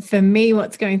think that for me,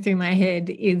 what's going through my head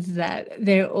is that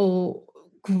they're all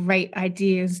great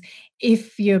ideas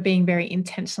if you're being very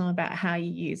intentional about how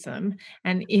you use them,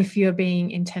 and if you're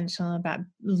being intentional about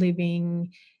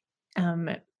living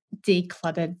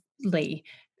declutteredly.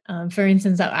 For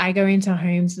instance, I go into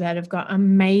homes that have got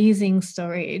amazing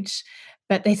storage,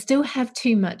 but they still have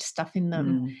too much stuff in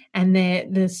them. And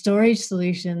the storage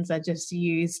solutions are just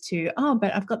used to,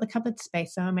 but I've got the cupboard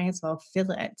space, so I may as well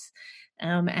fill it.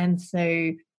 And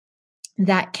so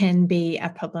that can be a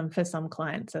problem for some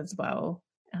clients as well,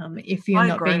 if you're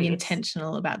not being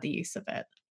intentional about the use of it.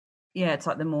 Yeah, it's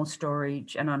like the more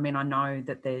storage. And I mean, I know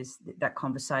that there's that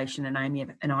conversation, and Amy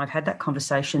and I've had that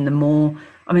conversation. The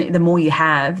more you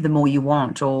have, the more you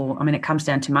want. Or, it comes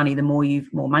down to money. The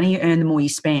more money you earn, the more you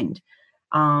spend.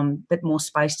 But more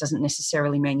space doesn't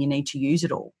necessarily mean you need to use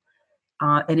it all.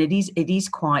 And it is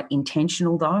quite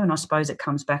intentional though. And I suppose it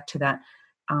comes back to that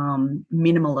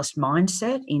minimalist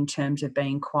mindset in terms of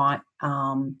being quite,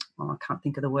 I can't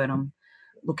think of the word I'm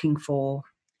looking for,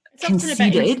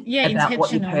 considered about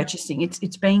what you're purchasing.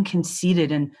 It's being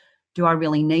considered, and do I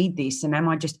really need this? And am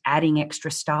I just adding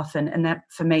extra stuff? And that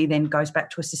for me then goes back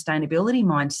to a sustainability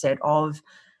mindset of,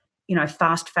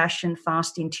 fast fashion,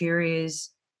 fast interiors.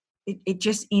 It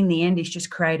just, in the end, is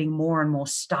just creating more and more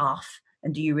stuff.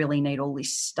 And do you really need all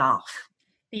this stuff?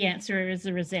 The answer is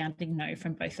a resounding no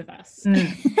from both of us.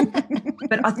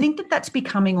 But I think that's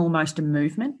becoming almost a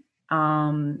movement.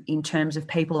 in terms of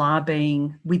people are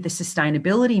being, with the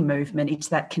sustainability movement, it's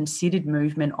that considered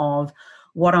movement of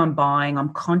what I'm buying.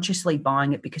 I'm consciously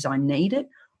buying it because I need it,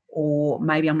 or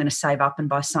maybe I'm going to save up and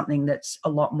buy something that's a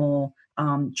lot more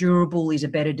durable, is a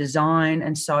better design.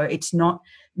 And so it's not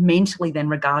mentally then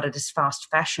regarded as fast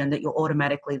fashion that you'll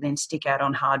automatically then stick out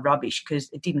on hard rubbish because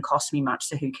it didn't cost me much,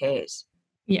 so who cares?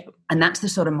 Yeah. And that's the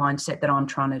sort of mindset that I'm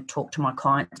trying to talk to my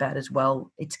clients about as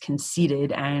well. It's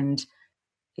considered, and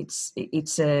it's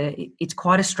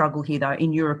quite a struggle here though.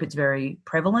 In Europe, it's very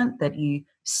prevalent that you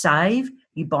save,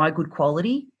 you buy good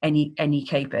quality, and you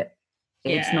keep it.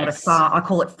 Yes. It's not I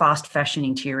call it fast fashion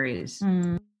interiors.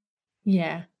 Mm.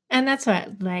 Yeah. And that's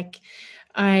what, like,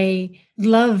 I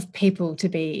love people to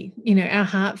be, our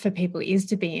heart for people is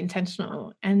to be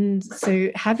intentional. And so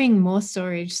having more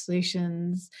storage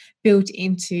solutions built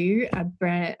into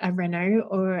a reno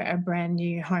or a brand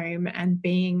new home and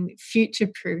being future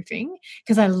proofing,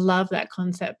 because I love that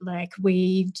concept. Like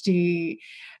we do,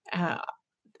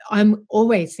 I'm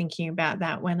always thinking about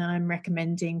that when I'm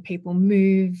recommending people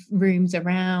move rooms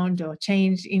around or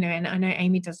change, and I know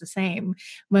Amy does the same.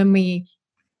 When we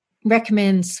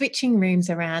recommend switching rooms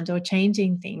around or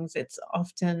changing things, it's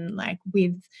often like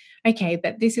okay,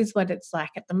 but this is what it's like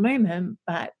at the moment,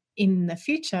 but in the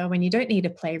future, when you don't need a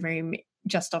playroom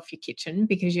just off your kitchen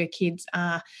because your kids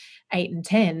are 8 and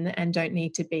 10 and don't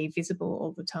need to be visible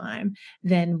all the time,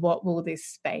 then what will this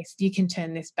space, you can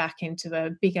turn this back into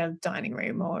a bigger dining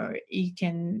room, or you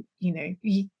can,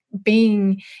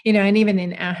 and even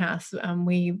in our house,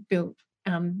 we built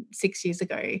 6 years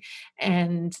ago,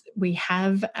 and we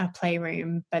have a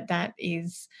playroom, but that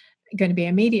is going to be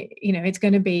immediate, it's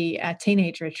going to be a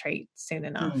teenage retreat soon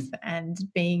enough. And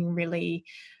being really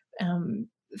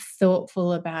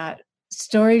thoughtful about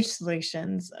storage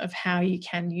solutions of how you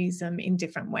can use them in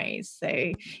different ways.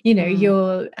 So,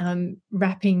 your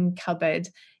wrapping cupboard,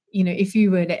 if you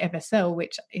were to ever sell,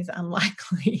 which is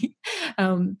unlikely,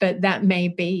 but that may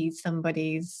be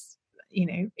somebody's,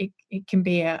 it can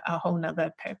be a whole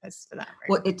nother purpose for that room.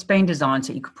 Well, it's been designed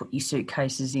so you could put your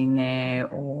suitcases in there,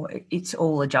 or it's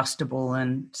all adjustable.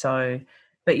 And so,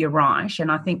 but you're right. And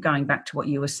I think going back to what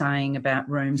you were saying about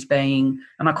rooms being,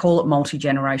 and I call it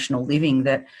multi-generational living,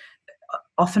 that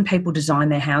often people design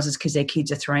their houses because their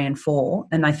kids are 3 and 4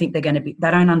 and they think they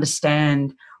don't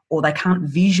understand, or they can't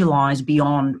visualize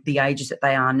beyond the ages that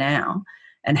they are now,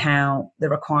 and how the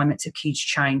requirements of kids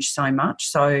change so much.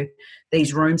 So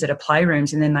these rooms that are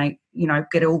playrooms, and then they,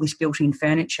 get all this built-in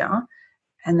furniture,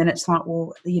 and then it's like,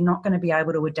 well, you're not going to be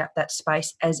able to adapt that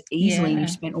space as easily, and you've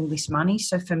spent all this money.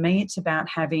 So for me, it's about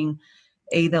having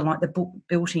either like the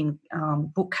built-in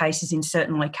bookcases in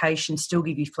certain locations still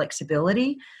give you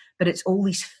flexibility, but it's all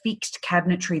this fixed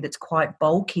cabinetry that's quite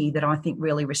bulky that I think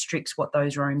really restricts what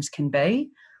those rooms can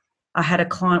be. I had a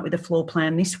client with a floor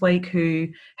plan this week who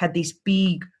had this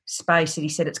big space that he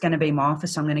said, it's going to be my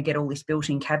office. I'm going to get all this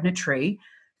built-in cabinetry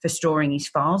for storing his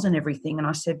files and everything. And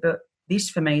I said, but this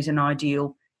for me is an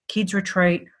ideal kids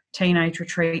retreat, teenage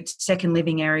retreat, second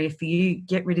living area for you.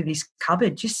 Get rid of this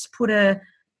cupboard. Just put a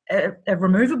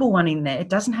removable one in there. It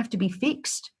doesn't have to be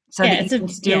fixed, so that you can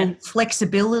still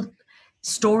flexibility,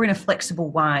 store in a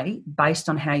flexible way based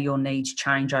on how your needs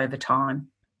change over time.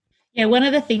 Yeah, one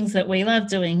of the things that we love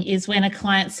doing is when a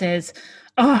client says,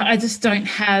 oh, I just don't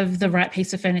have the right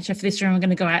piece of furniture for this room, I'm going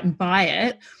to go out and buy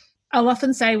it. I'll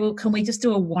often say, well, can we just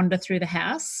do a wander through the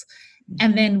house?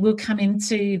 And then we'll come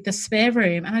into the spare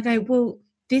room and I go, well,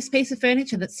 this piece of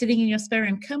furniture that's sitting in your spare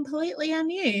room completely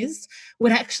unused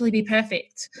would actually be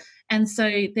perfect. And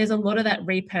so there's a lot of that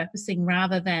repurposing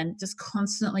rather than just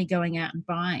constantly going out and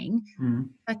buying.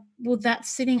 Like, well, that's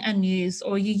sitting unused,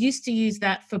 or you used to use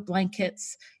that for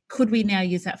blankets. Could we now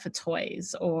use that for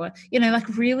toys? Or,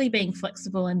 like really being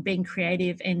flexible and being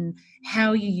creative in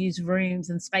how you use rooms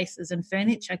and spaces and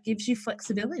furniture gives you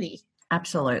flexibility.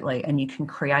 Absolutely. And you can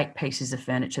create pieces of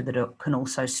furniture that can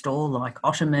also store, like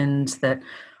ottomans, that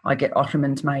I get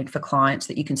ottomans made for clients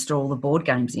that you can store all the board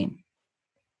games in.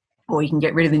 Or you can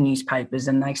get rid of the newspapers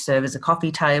and they serve as a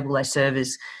coffee table, they serve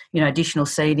as, additional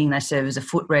seating, they serve as a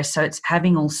footrest. So it's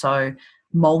having also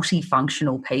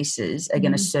multifunctional pieces are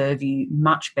going to serve you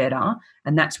much better,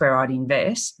 and that's where I'd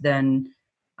invest than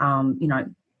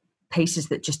pieces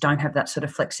that just don't have that sort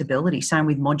of flexibility. Same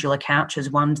with modular couches,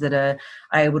 ones that are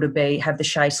able to have the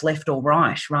chaise left or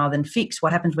right rather than fixed.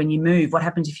 What happens when you move? What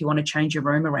happens if you want to change your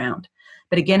room around?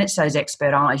 But again, it's those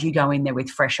expert eyes. You go in there with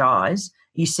fresh eyes,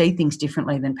 you see things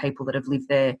differently than people that have lived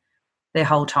there their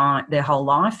whole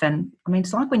life. And I mean,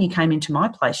 it's like when you came into my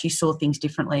place, you saw things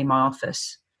differently in my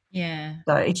office. Yeah.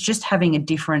 So it's just having a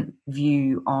different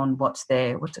view on what's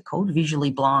there. What's it called? Visually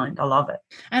blind. I love it.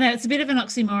 I know it's a bit of an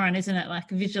oxymoron, isn't it? Like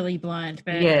visually blind,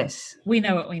 but yes, we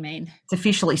know what we mean. It's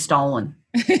officially stolen.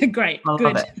 Great. I Good.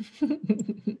 love it.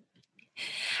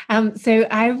 So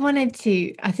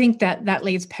I think that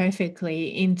leads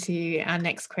perfectly into our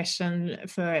next question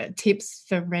for tips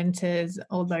for renters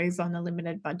or those on a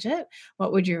limited budget.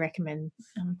 What would you recommend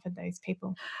for those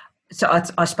people? So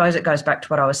I suppose it goes back to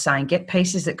what I was saying. Get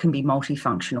pieces that can be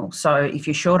multifunctional. So if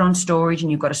you're short on storage and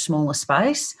you've got a smaller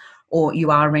space, or you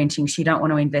are renting, so you don't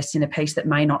want to invest in a piece that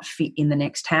may not fit in the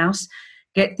next house,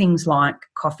 get things like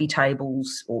coffee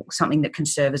tables or something that can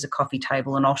serve as a coffee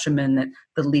table, an ottoman that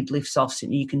the lid lifts off so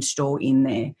you can store in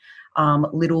there.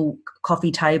 Little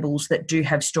coffee tables that do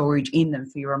have storage in them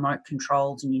for your remote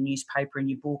controls and your newspaper and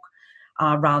your book,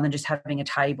 rather than just having a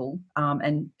table.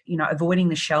 And, avoiding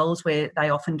the shelves where they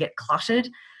often get cluttered.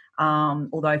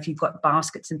 Although if you've got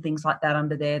baskets and things like that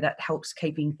under there, that helps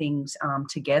keeping things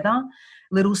together.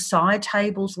 Little side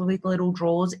tables with little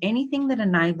drawers, anything that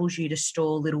enables you to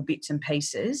store little bits and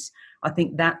pieces. I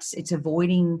think it's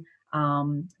avoiding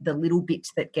the little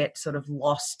bits that get sort of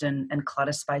lost and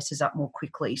clutter spaces up more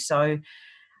quickly. So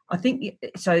I think,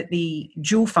 the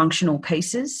dual functional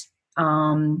pieces,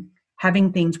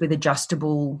 having things with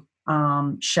adjustable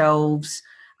shelves,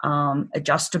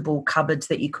 adjustable cupboards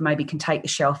that you can take the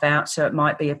shelf out. So it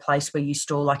might be a place where you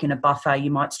store, like in a buffet,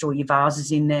 you might store your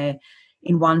vases in there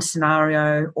in one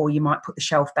scenario, or you might put the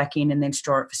shelf back in and then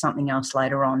store it for something else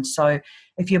later on. So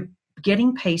if you're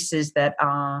getting pieces that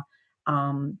are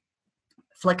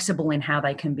flexible in how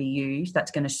they can be used,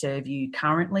 that's going to serve you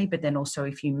currently, but then also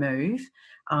if you move,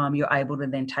 you're able to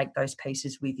then take those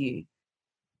pieces with you.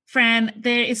 Fran,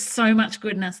 there is so much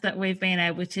goodness that we've been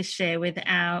able to share with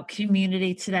our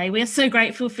community today. We're so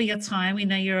grateful for your time. We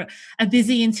know you're a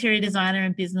busy interior designer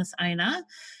and business owner.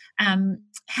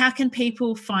 How can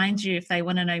people find you if they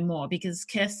want to know more? Because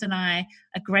Kirsten and I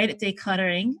are great at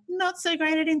decluttering, not so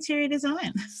great at interior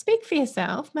design. Speak for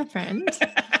yourself, my friend.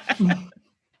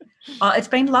 It's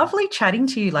been lovely chatting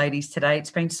to you ladies today.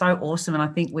 It's been so awesome, and I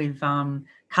think we've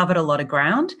covered a lot of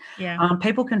ground. Yeah.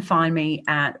 People can find me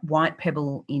at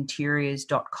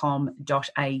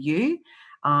whitepebbleinteriors.com.au.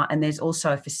 And there's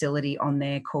also a facility on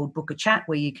there called Book a Chat,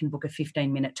 where you can book a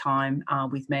 15-minute time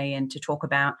with me and to talk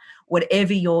about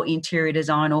whatever your interior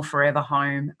design or forever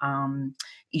home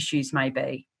issues may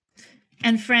be.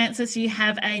 And Frances, you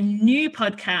have a new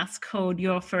podcast called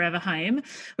Your Forever Home,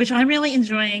 which I'm really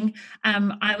enjoying.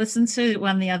 I listened to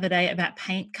one the other day about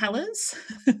paint colours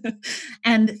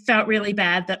and felt really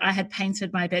bad that I had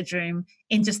painted my bedroom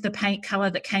in just the paint colour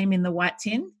that came in the white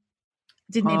tin.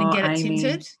 Didn't even get it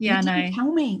tinted. Yeah, I know. You didn't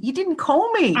tell me. You didn't call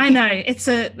me. I know. It's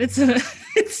so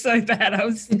bad. I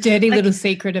was a dirty little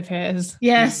secret of hers.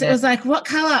 Yes, it was like, what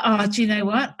colour? Oh, do you know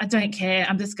what? I don't care.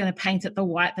 I'm just going to paint it the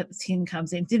white that the tin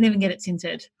comes in. Didn't even get it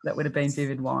tinted. That would have been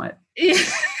vivid white. Yeah.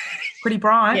 Pretty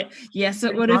bright. Yeah. Yes,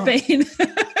 it would have been.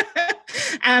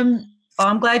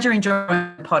 I'm glad you're enjoying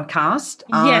the podcast.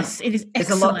 Yes, it is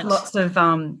excellent. There's lots of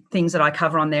things that I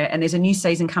cover on there, and there's a new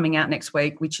season coming out next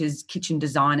week, which is Kitchen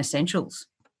Design Essentials.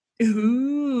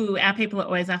 Ooh, our people are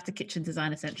always after kitchen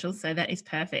design essentials, so that is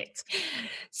perfect.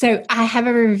 So I have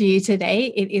a review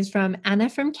today. It is from Anna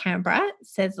from Canberra. It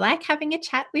says, like having a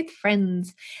chat with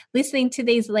friends. Listening to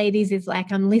these ladies is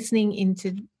like I'm listening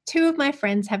into two of my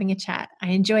friends having a chat. I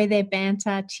enjoy their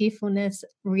banter, cheerfulness,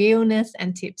 realness,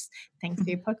 and tips. Thanks for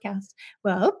your podcast.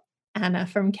 Well, Anna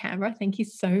from Canberra, thank you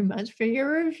so much for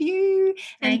your review.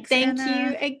 Thanks, and thank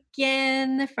Anna. you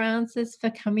again, Frances, for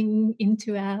coming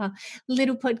into our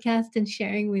little podcast and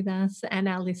sharing with us and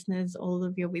our listeners all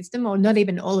of your wisdom, or not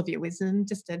even all of your wisdom,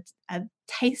 just a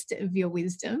taste of your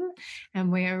wisdom.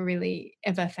 And we are really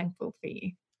ever thankful for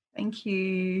you. Thank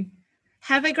you.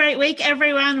 Have a great week,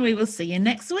 everyone. We will see you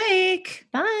next week.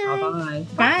 Bye. Bye-bye.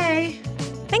 Bye.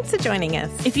 Thanks for joining us.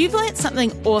 If you've learnt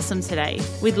something awesome today,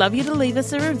 we'd love you to leave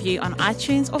us a review on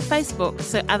iTunes or Facebook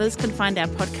so others can find our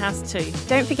podcast too.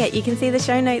 Don't forget you can see the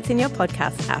show notes in your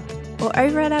podcast app or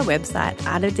over at our website,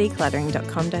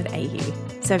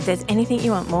 artofdecluttering.com.au. So if there's anything you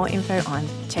want more info on,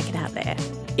 check it out there.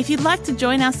 If you'd like to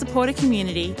join our supporter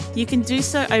community, you can do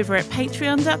so over at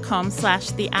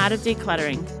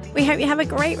patreon.com/theartofdecluttering. We hope you have a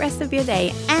great rest of your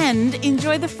day and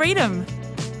enjoy the freedom.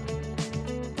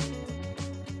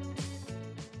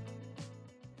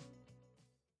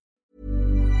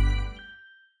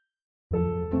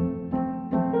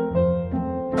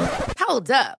 Hold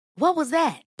up. What was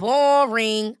that?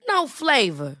 Boring. No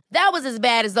flavor. That was as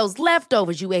bad as those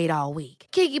leftovers you ate all week.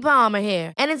 Keke Palmer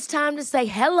here, and it's time to say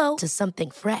hello to something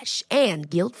fresh and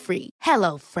guilt-free.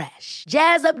 Hello Fresh.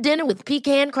 Jazz up dinner with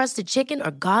pecan-crusted chicken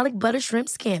or garlic butter shrimp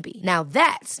scampi. Now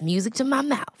that's music to my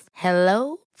mouth.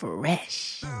 Hello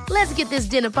Fresh. Let's get this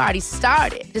dinner party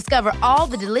started. Discover all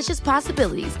the delicious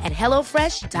possibilities at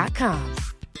HelloFresh.com.